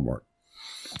 doing the homework.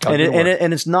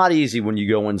 And it's not easy when you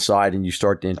go inside and you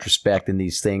start to introspect and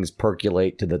these things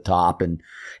percolate to the top, and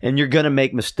you're going to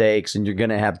make mistakes and you're going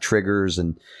to have triggers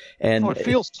and it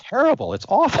feels terrible. It's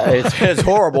awful. It's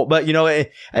horrible. But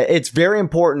it's very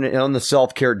important on the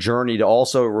self-care journey to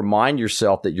also remind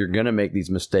yourself that you're going to make these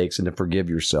mistakes and to forgive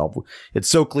yourself. It's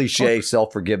so cliche,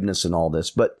 self-forgiveness and all this,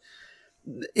 but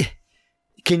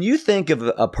can you think of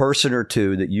a person or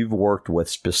two that you've worked with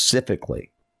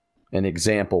specifically, an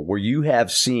example where you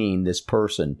have seen this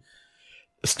person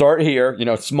start here,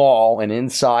 small and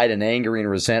inside and angry and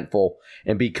resentful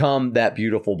and become that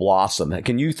beautiful blossom?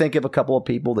 Can you think of a couple of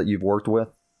people that you've worked with?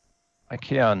 I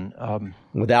can.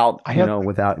 Without. No,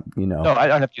 I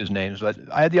don't have to use names, but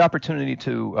I had the opportunity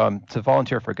to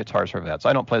volunteer for Guitars for Vets.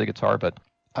 I don't play the guitar, but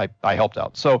I helped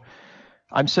out. So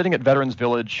I'm sitting at Veterans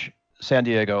Village, San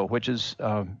Diego, which is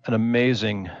an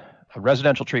amazing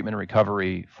residential treatment and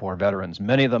recovery for veterans.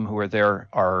 Many of them who are there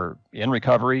are in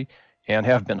recovery and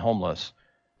have been homeless.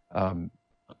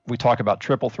 We talk about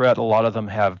triple threat. A lot of them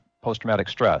have post-traumatic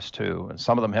stress too, and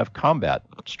some of them have combat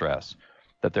stress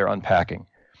that they're unpacking.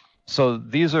 So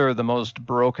these are the most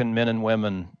broken men and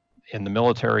women in the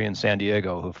military in San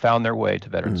Diego who found their way to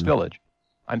Veterans Village.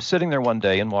 I'm sitting there one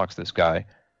day and walks this guy.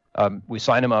 We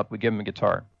sign him up. We give him a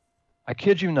guitar. I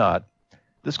kid you not.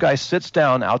 This guy sits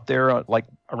down out there like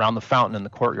around the fountain in the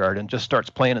courtyard and just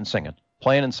starts playing and singing.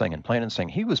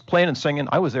 He was playing and singing.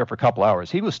 I was there for a couple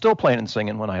hours. He was still playing and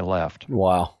singing when I left.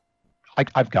 Wow.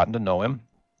 I've gotten to know him.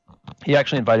 He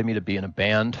actually invited me to be in a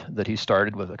band that he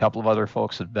started with a couple of other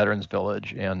folks at Veterans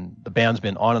Village, and the band's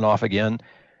been on and off again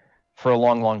for a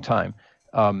long, long time.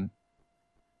 I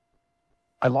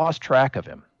lost track of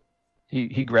him.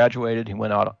 He graduated. He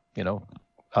went out,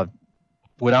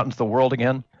 went out into the world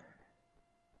again.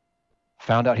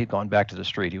 Found out he'd gone back to the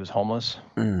street. He was homeless,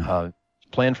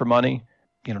 playing for money,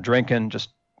 drinking, just,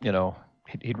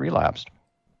 he'd relapsed.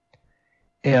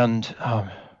 And,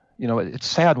 it's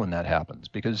sad when that happens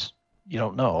because you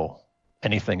don't know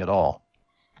anything at all.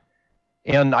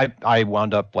 And I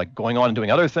wound up like going on and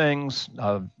doing other things.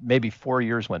 Maybe 4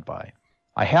 years went by.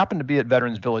 I happened to be at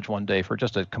Veterans Village one day for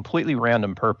just a completely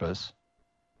random purpose.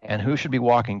 And who should be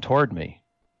walking toward me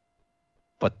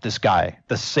but this guy,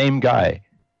 the same guy.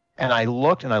 And I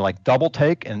looked and I like double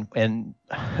take and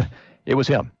it was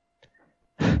him.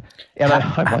 And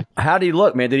I'm like, how did he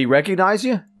look, man? Did he recognize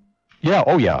you? Yeah.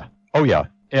 Oh yeah.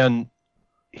 And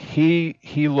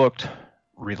he looked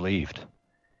relieved.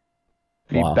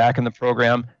 He's back in the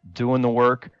program, doing the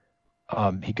work.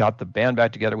 He got the band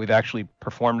back together. We've actually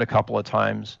performed a couple of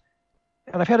times.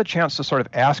 And I've had a chance to sort of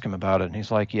ask him about it. And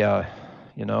he's like, yeah,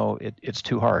 it's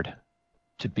too hard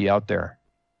to be out there.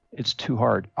 It's too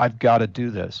hard. I've got to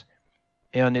do this.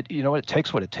 And it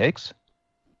takes what it takes.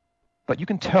 But you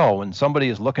can tell when somebody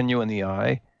is looking you in the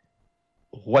eye,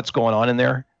 what's going on in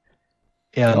there.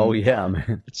 And oh yeah,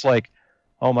 man. It's like,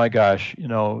 oh my gosh,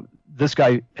 this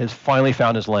guy has finally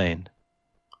found his lane.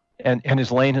 And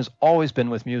his lane has always been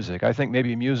with music. I think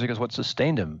maybe music is what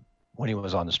sustained him when he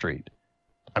was on the street.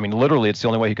 I mean, literally, it's the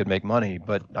only way he could make money.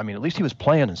 But I mean, at least he was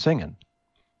playing and singing.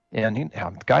 And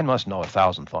the guy must know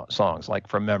 1,000 songs, like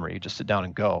from memory. You just sit down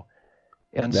and go.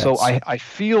 And so I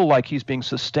feel like he's being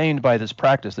sustained by this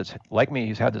practice that's like me.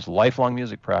 He's had this lifelong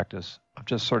music practice of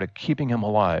just sort of keeping him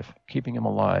alive.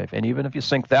 And even if you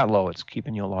sink that low, it's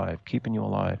keeping you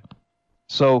alive.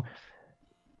 So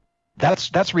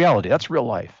that's reality. That's real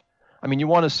life. I mean, you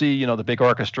want to see, the big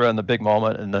orchestra and the big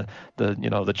moment and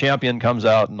the champion comes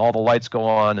out and all the lights go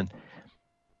on. And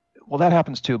well, that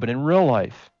happens too. But in real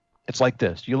life, it's like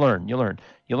this. You learn, you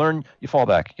fall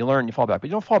back, but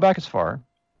you don't fall back as far.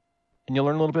 And you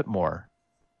learn a little bit more,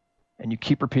 and you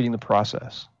keep repeating the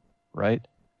process, right?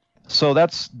 So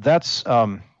that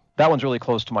one's really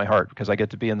close to my heart because I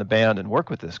get to be in the band and work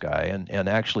with this guy and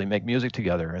actually make music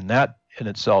together, and that in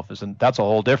itself that's a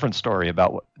whole different story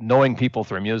about knowing people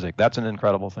through music. That's an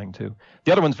incredible thing too.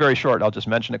 The other one's very short. I'll just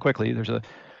mention it quickly. There's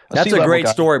that's a great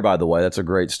story, by the way. That's a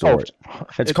great story.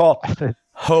 It's called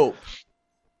Hope.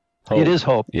 It is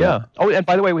Hope, yeah. Oh, and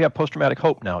by the way, we have post-traumatic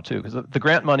hope now, too, because the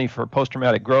grant money for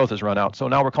post-traumatic growth has run out. So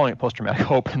now we're calling it post-traumatic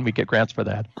hope, and we get grants for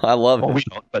that. I love it. We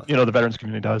don't, but, the veterans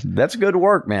community does. That's good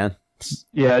work, man.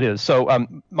 Yeah, it is. So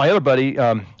my other buddy,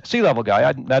 Sea Level guy,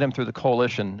 I met him through the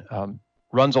coalition,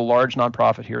 runs a large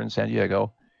nonprofit here in San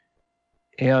Diego.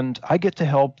 And I get to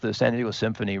help the San Diego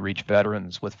Symphony reach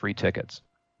veterans with free tickets.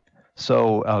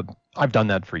 So I've done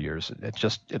that for years.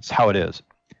 It's how it is.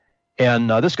 And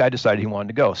this guy decided he wanted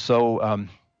to go. So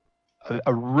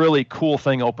a really cool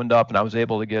thing opened up, and I was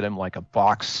able to get him like a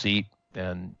box seat.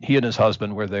 And he and his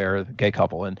husband were there, a gay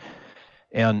couple.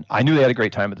 And I knew they had a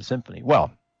great time at the symphony.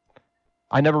 Well,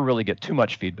 I never really get too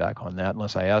much feedback on that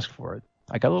unless I ask for it.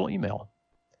 I got a little email.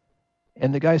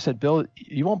 And the guy said, Bill,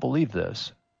 you won't believe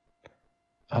this,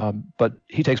 but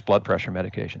he takes blood pressure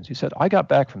medications. He said, I got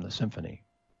back from the symphony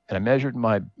and I measured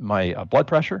my blood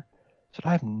pressure. He said,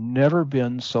 I've never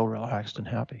been so relaxed and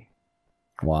happy.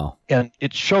 Wow. And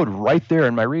it showed right there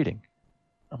in my reading.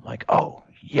 I'm like, oh,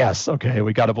 yes, okay,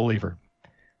 we got a believer.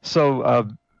 So,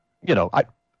 you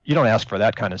don't ask for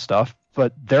that kind of stuff,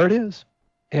 but there it is.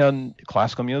 And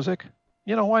classical music,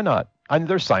 why not?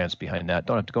 There's science behind that.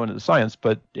 Don't have to go into the science,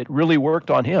 but it really worked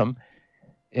on him.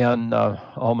 And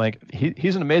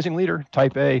he's an amazing leader,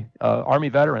 Type A, Army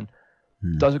veteran,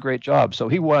 does a great job. So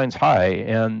he winds high.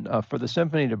 And for the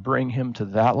symphony to bring him to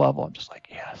that level, I'm just like,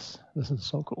 yes, this is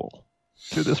so cool.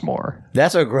 Do this more.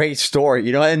 That's a great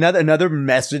story. Another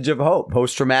message of hope,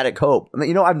 post-traumatic hope. I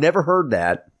mean, I've never heard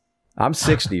that. I'm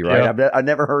 60, right? Yeah. I've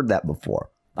never heard that before.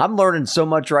 I'm learning so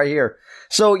much right here.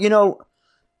 So,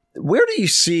 where do you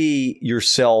see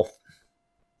yourself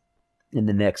in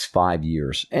the next 5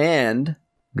 years? And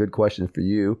good question for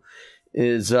you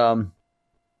is, have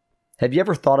you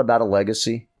ever thought about a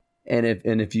legacy? And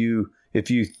if you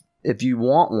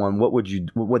want one, what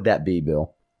would that be,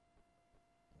 Bill?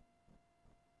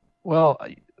 Well,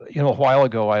 a while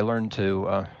ago I learned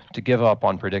to give up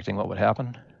on predicting what would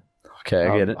happen. Okay,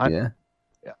 I get it. Yeah.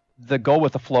 The go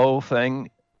with the flow thing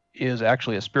is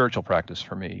actually a spiritual practice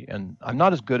for me, and I'm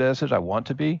not as good as it I want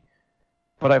to be,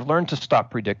 but I've learned to stop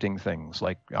predicting things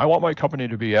like I want my company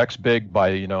to be X big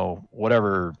by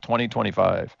whatever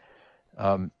 2025.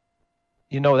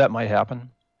 That might happen,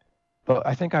 but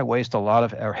I think I have wasted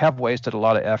a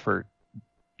lot of effort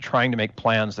trying to make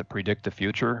plans that predict the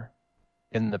future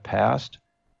in the past,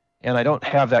 and I don't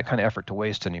have that kind of effort to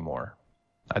waste anymore.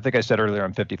 I think I said earlier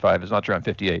I'm 55. It's not true. I'm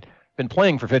 58. Been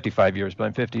playing for 55 years, but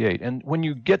I'm 58. And when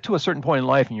you get to a certain point in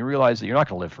life and you realize that you're not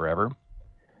going to live forever,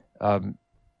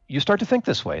 you start to think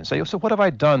this way and say, so what have I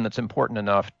done that's important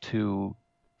enough to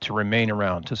remain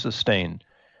around, to sustain?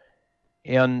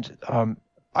 And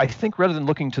I think rather than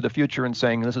looking to the future and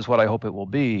saying, this is what I hope it will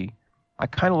be, I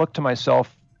kind of look to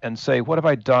myself and say, what have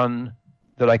I done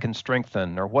that I can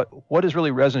strengthen, or what is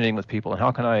really resonating with people, and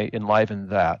how can I enliven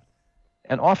that?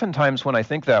 And oftentimes when I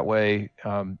think that way,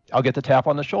 I'll get the tap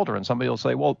on the shoulder and somebody will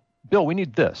say, well, Bill, we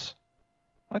need this.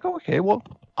 I go, okay, well,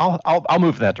 I'll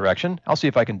move in that direction. I'll see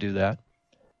if I can do that.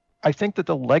 I think that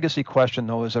the legacy question,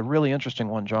 though, is a really interesting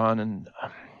one, John. And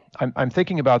I'm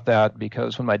thinking about that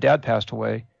because when my dad passed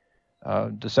away,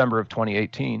 December of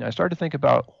 2018, I started to think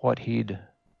about December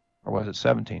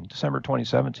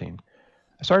 2017.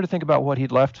 I started to think about what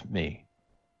he'd left me.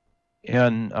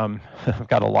 And I've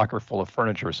got a locker full of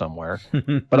furniture somewhere,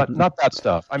 but not that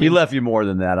stuff. He left you more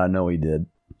than that. I know he did.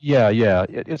 Yeah.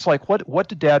 It's like, what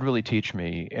did Dad really teach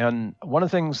me? And one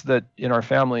of the things that in our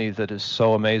family that is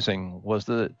so amazing was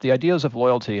the ideas of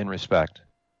loyalty and respect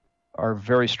are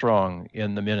very strong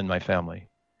in the men in my family.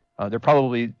 They're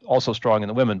probably also strong in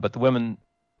the women, but the women,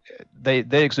 they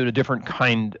exude a different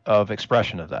kind of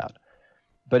expression of that.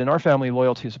 But in our family,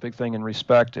 loyalty is a big thing, and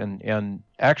respect, and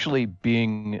actually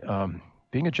being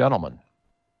a gentleman.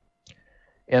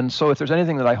 And so if there's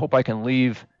anything that I hope I can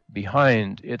leave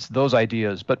behind, it's those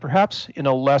ideas, but perhaps in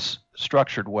a less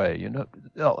structured way,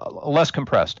 less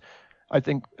compressed. I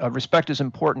think respect is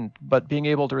important, but being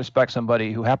able to respect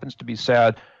somebody who happens to be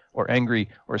sad or angry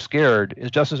or scared is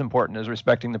just as important as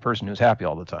respecting the person who's happy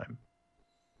all the time.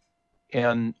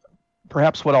 And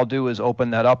perhaps what I'll do is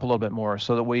open that up a little bit more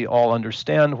so that we all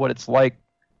understand what it's like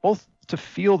both to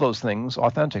feel those things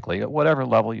authentically at whatever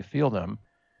level you feel them,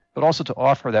 but also to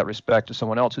offer that respect to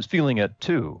someone else who's feeling it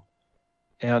too.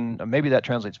 And maybe that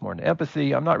translates more into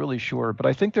empathy. I'm not really sure, but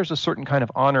I think there's a certain kind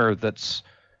of honor that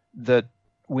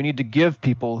we need to give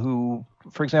people who,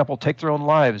 for example, take their own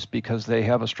lives because they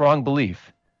have a strong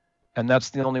belief, and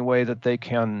that's the only way that they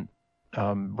can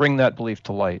bring that belief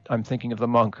to light. I'm thinking of the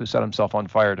monk who set himself on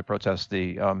fire to protest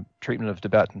the treatment of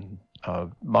Tibetan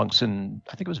monks in,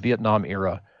 I think it was Vietnam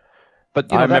era.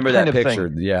 But I remember that picture.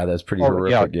 Thing. Yeah, that's pretty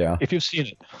horrific. Yeah, if you've seen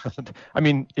it, I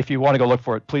mean, if you want to go look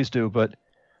for it, please do. But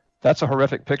that's a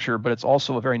horrific picture, but it's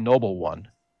also a very noble one.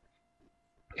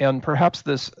 And perhaps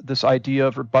this idea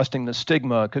of busting the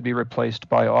stigma could be replaced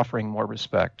by offering more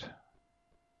respect.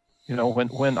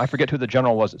 When I forget who the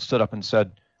general was that stood up and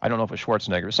said, I don't know if it was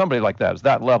Schwarzenegger or somebody like that, is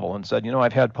that level, and said,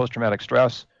 I've had post-traumatic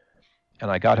stress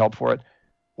and I got help for it.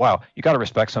 Wow, you got to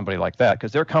respect somebody like that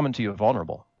because they're coming to you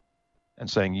vulnerable and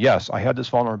saying, yes, I had this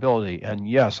vulnerability, and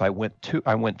yes, I went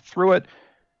through it,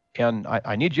 and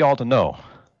I need you all to know,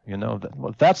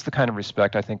 that's the kind of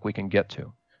respect I think we can get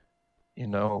to.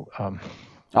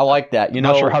 I like that.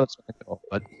 Not sure how that's going to go,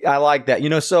 but I like that.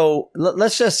 So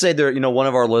let's just say there, one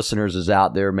of our listeners is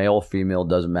out there, male, female,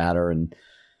 doesn't matter, and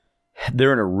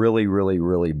they're in a really, really,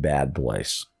 really bad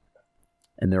place,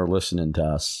 and they're listening to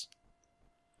us.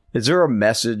 Is there a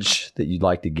message that you'd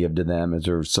like to give to them? Is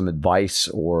there some advice,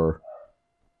 or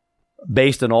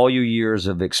based on all your years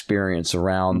of experience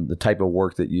around the type of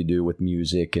work that you do with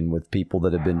music and with people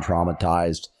that have been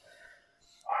traumatized,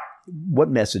 what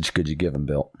message could you give them,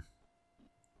 Bill?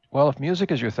 Well, if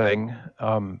music is your thing,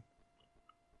 and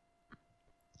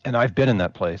I've been in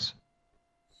that place,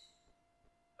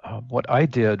 what I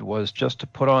did was just to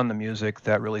put on the music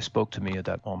that really spoke to me at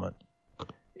that moment.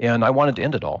 And I wanted to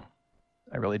end it all.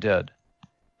 I really did.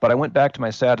 But I went back to my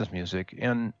saddest music,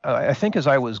 and I think as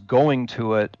I was going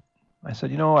to it, I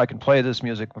said, I can play this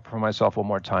music for myself one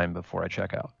more time before I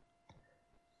check out.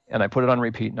 And I put it on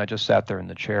repeat, and I just sat there in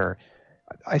the chair.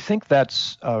 I think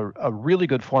that's a really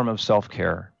good form of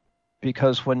self-care,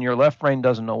 because when your left brain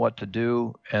doesn't know what to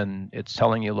do, and it's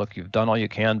telling you, look, you've done all you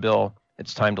can, Bill,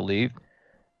 it's time to leave,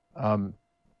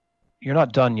 you're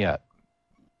not done yet.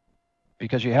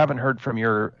 Because you haven't heard from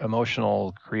your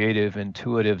emotional, creative,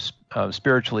 intuitive,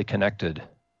 spiritually connected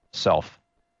self.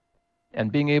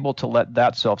 And being able to let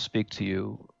that self speak to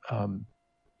you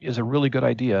is a really good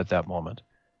idea at that moment.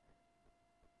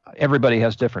 Everybody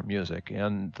has different music,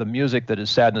 and the music that is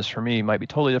sadness for me might be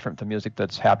totally different from the music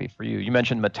that's happy for you. You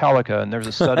mentioned Metallica, and there's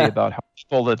a study about how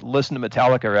people that listen to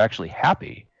Metallica are actually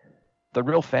happy. The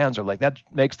real fans are like, that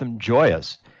makes them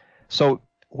joyous. So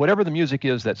whatever the music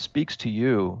is that speaks to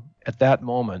you at that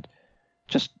moment,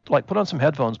 just like put on some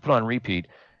headphones, put on repeat,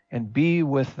 and be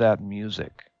with that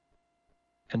music,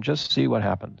 and just see what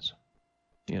happens.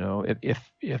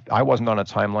 If I wasn't on a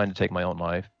timeline to take my own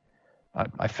life,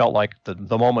 I felt like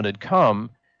the moment had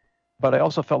come, but I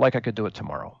also felt like I could do it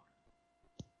tomorrow.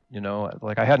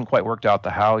 Like I hadn't quite worked out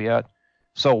the how yet.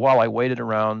 So while I waited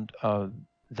around,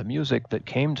 the music that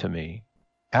came to me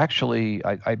actually,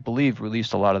 I believe,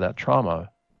 released a lot of that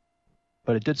trauma.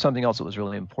 But it did something else that was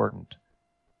really important.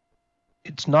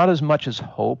 It's not as much as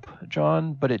hope,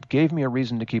 John, but it gave me a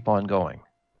reason to keep on going.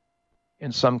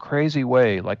 In some crazy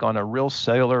way, like on a real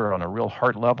cellular or on a real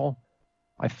heart level,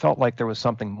 I felt like there was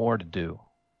something more to do.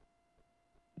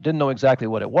 Didn't know exactly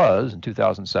what it was in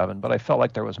 2007, but I felt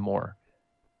like there was more.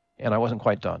 And I wasn't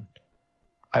quite done.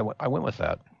 I went with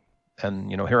that.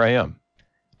 And, here I am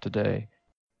today.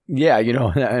 Yeah,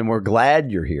 and we're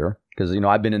glad you're here because,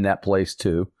 I've been in that place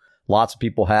too. Lots of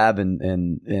people have,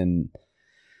 and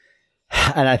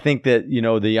I think that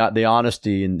the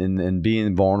honesty and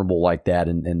being vulnerable like that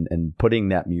and putting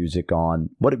that music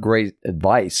on. What a great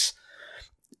advice.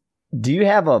 Do you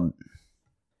have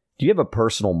a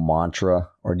personal mantra,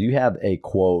 or do you have a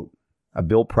quote, a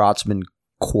Bill Protzmann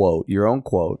quote, your own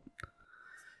quote?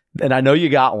 And I know you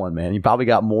got one, man. You probably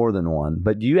got more than one,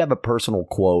 but do you have a personal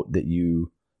quote that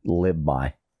you live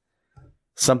by?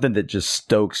 Something that just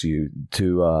stokes you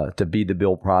to be the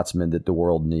Bill Protzmann that the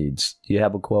world needs. Do you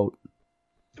have a quote?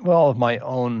 Well, of my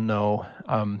own, no.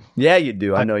 Yeah, you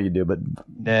do. I know you do, but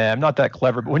nah, I'm not that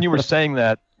clever. But when you were saying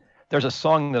that, there's a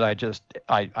song that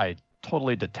I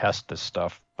totally detest this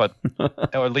stuff, but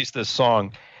or at least this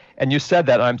song. And you said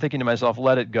that, and I'm thinking to myself,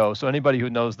 let it go. So anybody who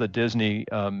knows the Disney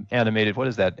animated, what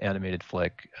is that animated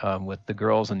flick with the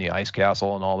girls in the ice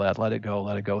castle and all that? Let it go,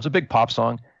 let it go. It's a big pop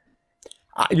song.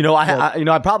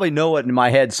 I probably know it in my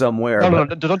head somewhere. No,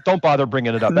 don't bother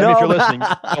bringing it up. No. I mean, if you're listening,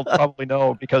 you'll probably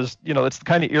know because it's the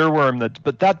kind of earworm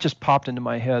but that just popped into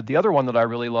my head. The other one that I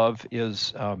really love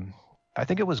is I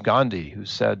think it was Gandhi who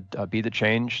said, "Be the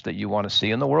change that you want to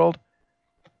see in the world."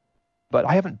 But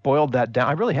I haven't boiled that down.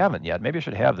 I really haven't yet. Maybe I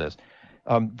should have this.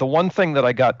 The one thing that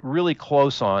I got really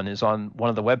close on is on one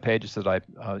of the web pages that I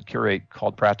curate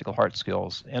called Practical Heart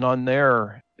Skills, and on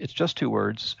there it's just 2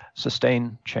 words: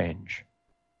 sustain change.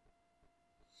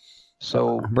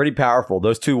 So pretty powerful.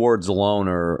 Those 2 words alone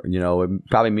are, it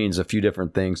probably means a few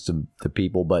different things to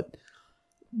people, but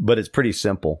it's pretty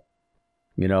simple,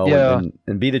 Yeah.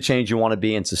 and be the change you want to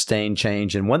be and sustain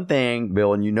change. And one thing,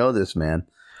 Bill, and you know this, man,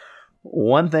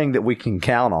 one thing that we can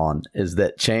count on is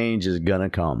that change is going to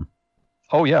come.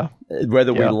 Oh, yeah.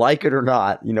 Whether we like it or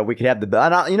not, we could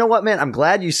have you know what, man, I'm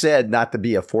glad you said not to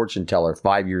be a fortune teller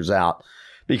 5 years out,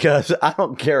 because I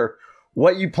don't care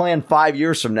what you plan 5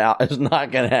 years from now is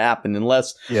not going to happen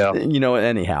unless,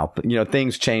 anyhow,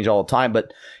 things change all the time.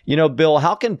 But, Bill,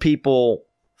 how can people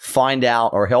find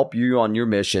out or help you on your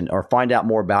mission or find out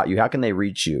more about you? How can they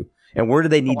reach you? And where do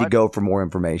they need to go for more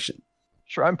information?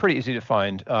 Sure, I'm pretty easy to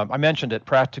find. I mentioned it,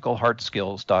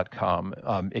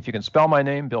 practicalheartskills.com. If you can spell my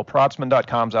name,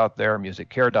 BillProtzman.com's out there,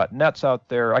 musiccare.net's out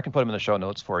there. I can put them in the show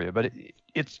notes for you, but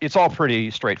it's all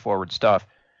pretty straightforward stuff.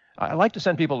 I like to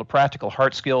send people to Practical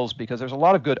Heart Skills because there's a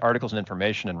lot of good articles and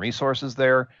information and resources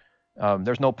there.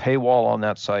 There's no paywall on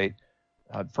that site.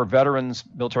 For veterans,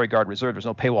 military guard reserve, there's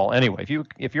no paywall anyway.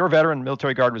 If you're a veteran,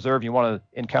 military guard reserve, you want to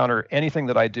encounter anything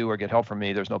that I do or get help from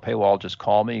me, there's no paywall. Just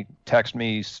call me, text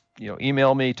me,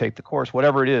 email me, take the course,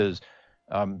 whatever it is.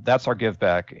 That's our give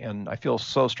back, and I feel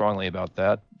so strongly about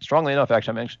that. Strongly enough,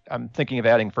 actually, I'm thinking of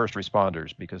adding first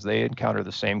responders because they encounter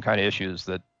the same kind of issues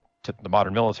that the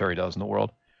modern military does in the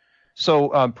world.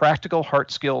 So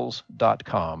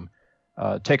practicalheartskills.com.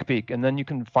 Take a peek, and then you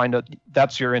can find out.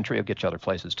 That's your entry. It'll get you other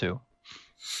places too.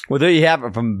 Well, there you have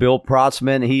it from Bill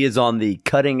Protzman. He is on the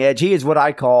cutting edge. He is what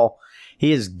I call,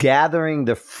 he is gathering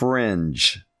the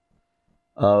fringe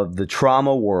of the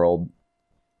trauma world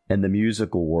and the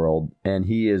musical world, and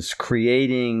he is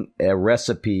creating a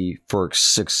recipe for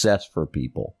success for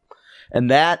people. And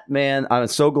that, man, I'm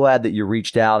so glad that you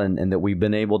reached out and that we've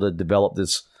been able to develop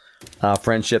this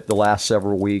friendship the last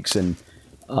several weeks, and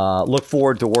look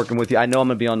forward to working with you. I know I'm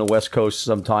going to be on the West Coast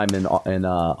sometime in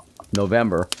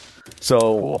November. So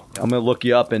cool. I'm going to look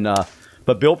you up.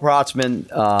 But Bill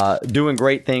Protzman, doing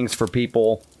great things for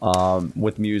people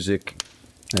with music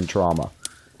and trauma.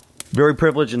 Very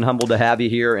privileged and humbled to have you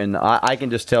here. And I can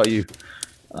just tell you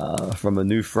from a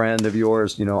new friend of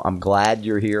yours, I'm glad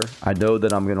you're here. I know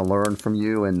that I'm going to learn from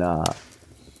you. And,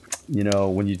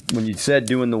 when you said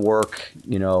doing the work,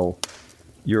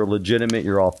 you're legitimate,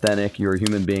 you're authentic, you're a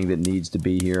human being that needs to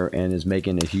be here and is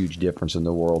making a huge difference in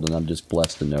the world. And I'm just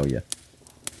blessed to know you.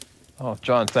 Oh,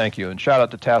 John, thank you. And shout out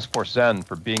to Task Force Zen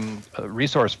for being a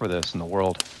resource for this in the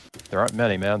world. There aren't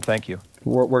many, man. Thank you.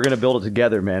 We're going to build it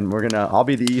together, man. I'll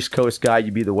be the East Coast guy,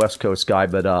 you be the West Coast guy.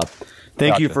 But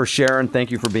thank you for sharing.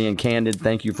 Thank you for being candid.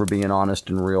 Thank you for being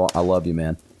honest and real. I love you,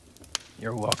 man.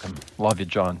 You're welcome. Love you,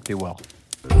 John. Be well.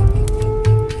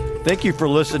 Thank you for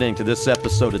listening to this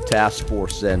episode of Task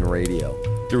Force Zen Radio.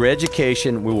 Through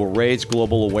education, we will raise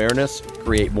global awareness,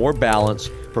 create more balance,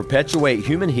 perpetuate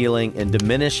human healing, and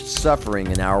diminish suffering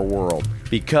in our world,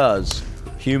 because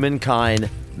humankind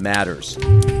matters.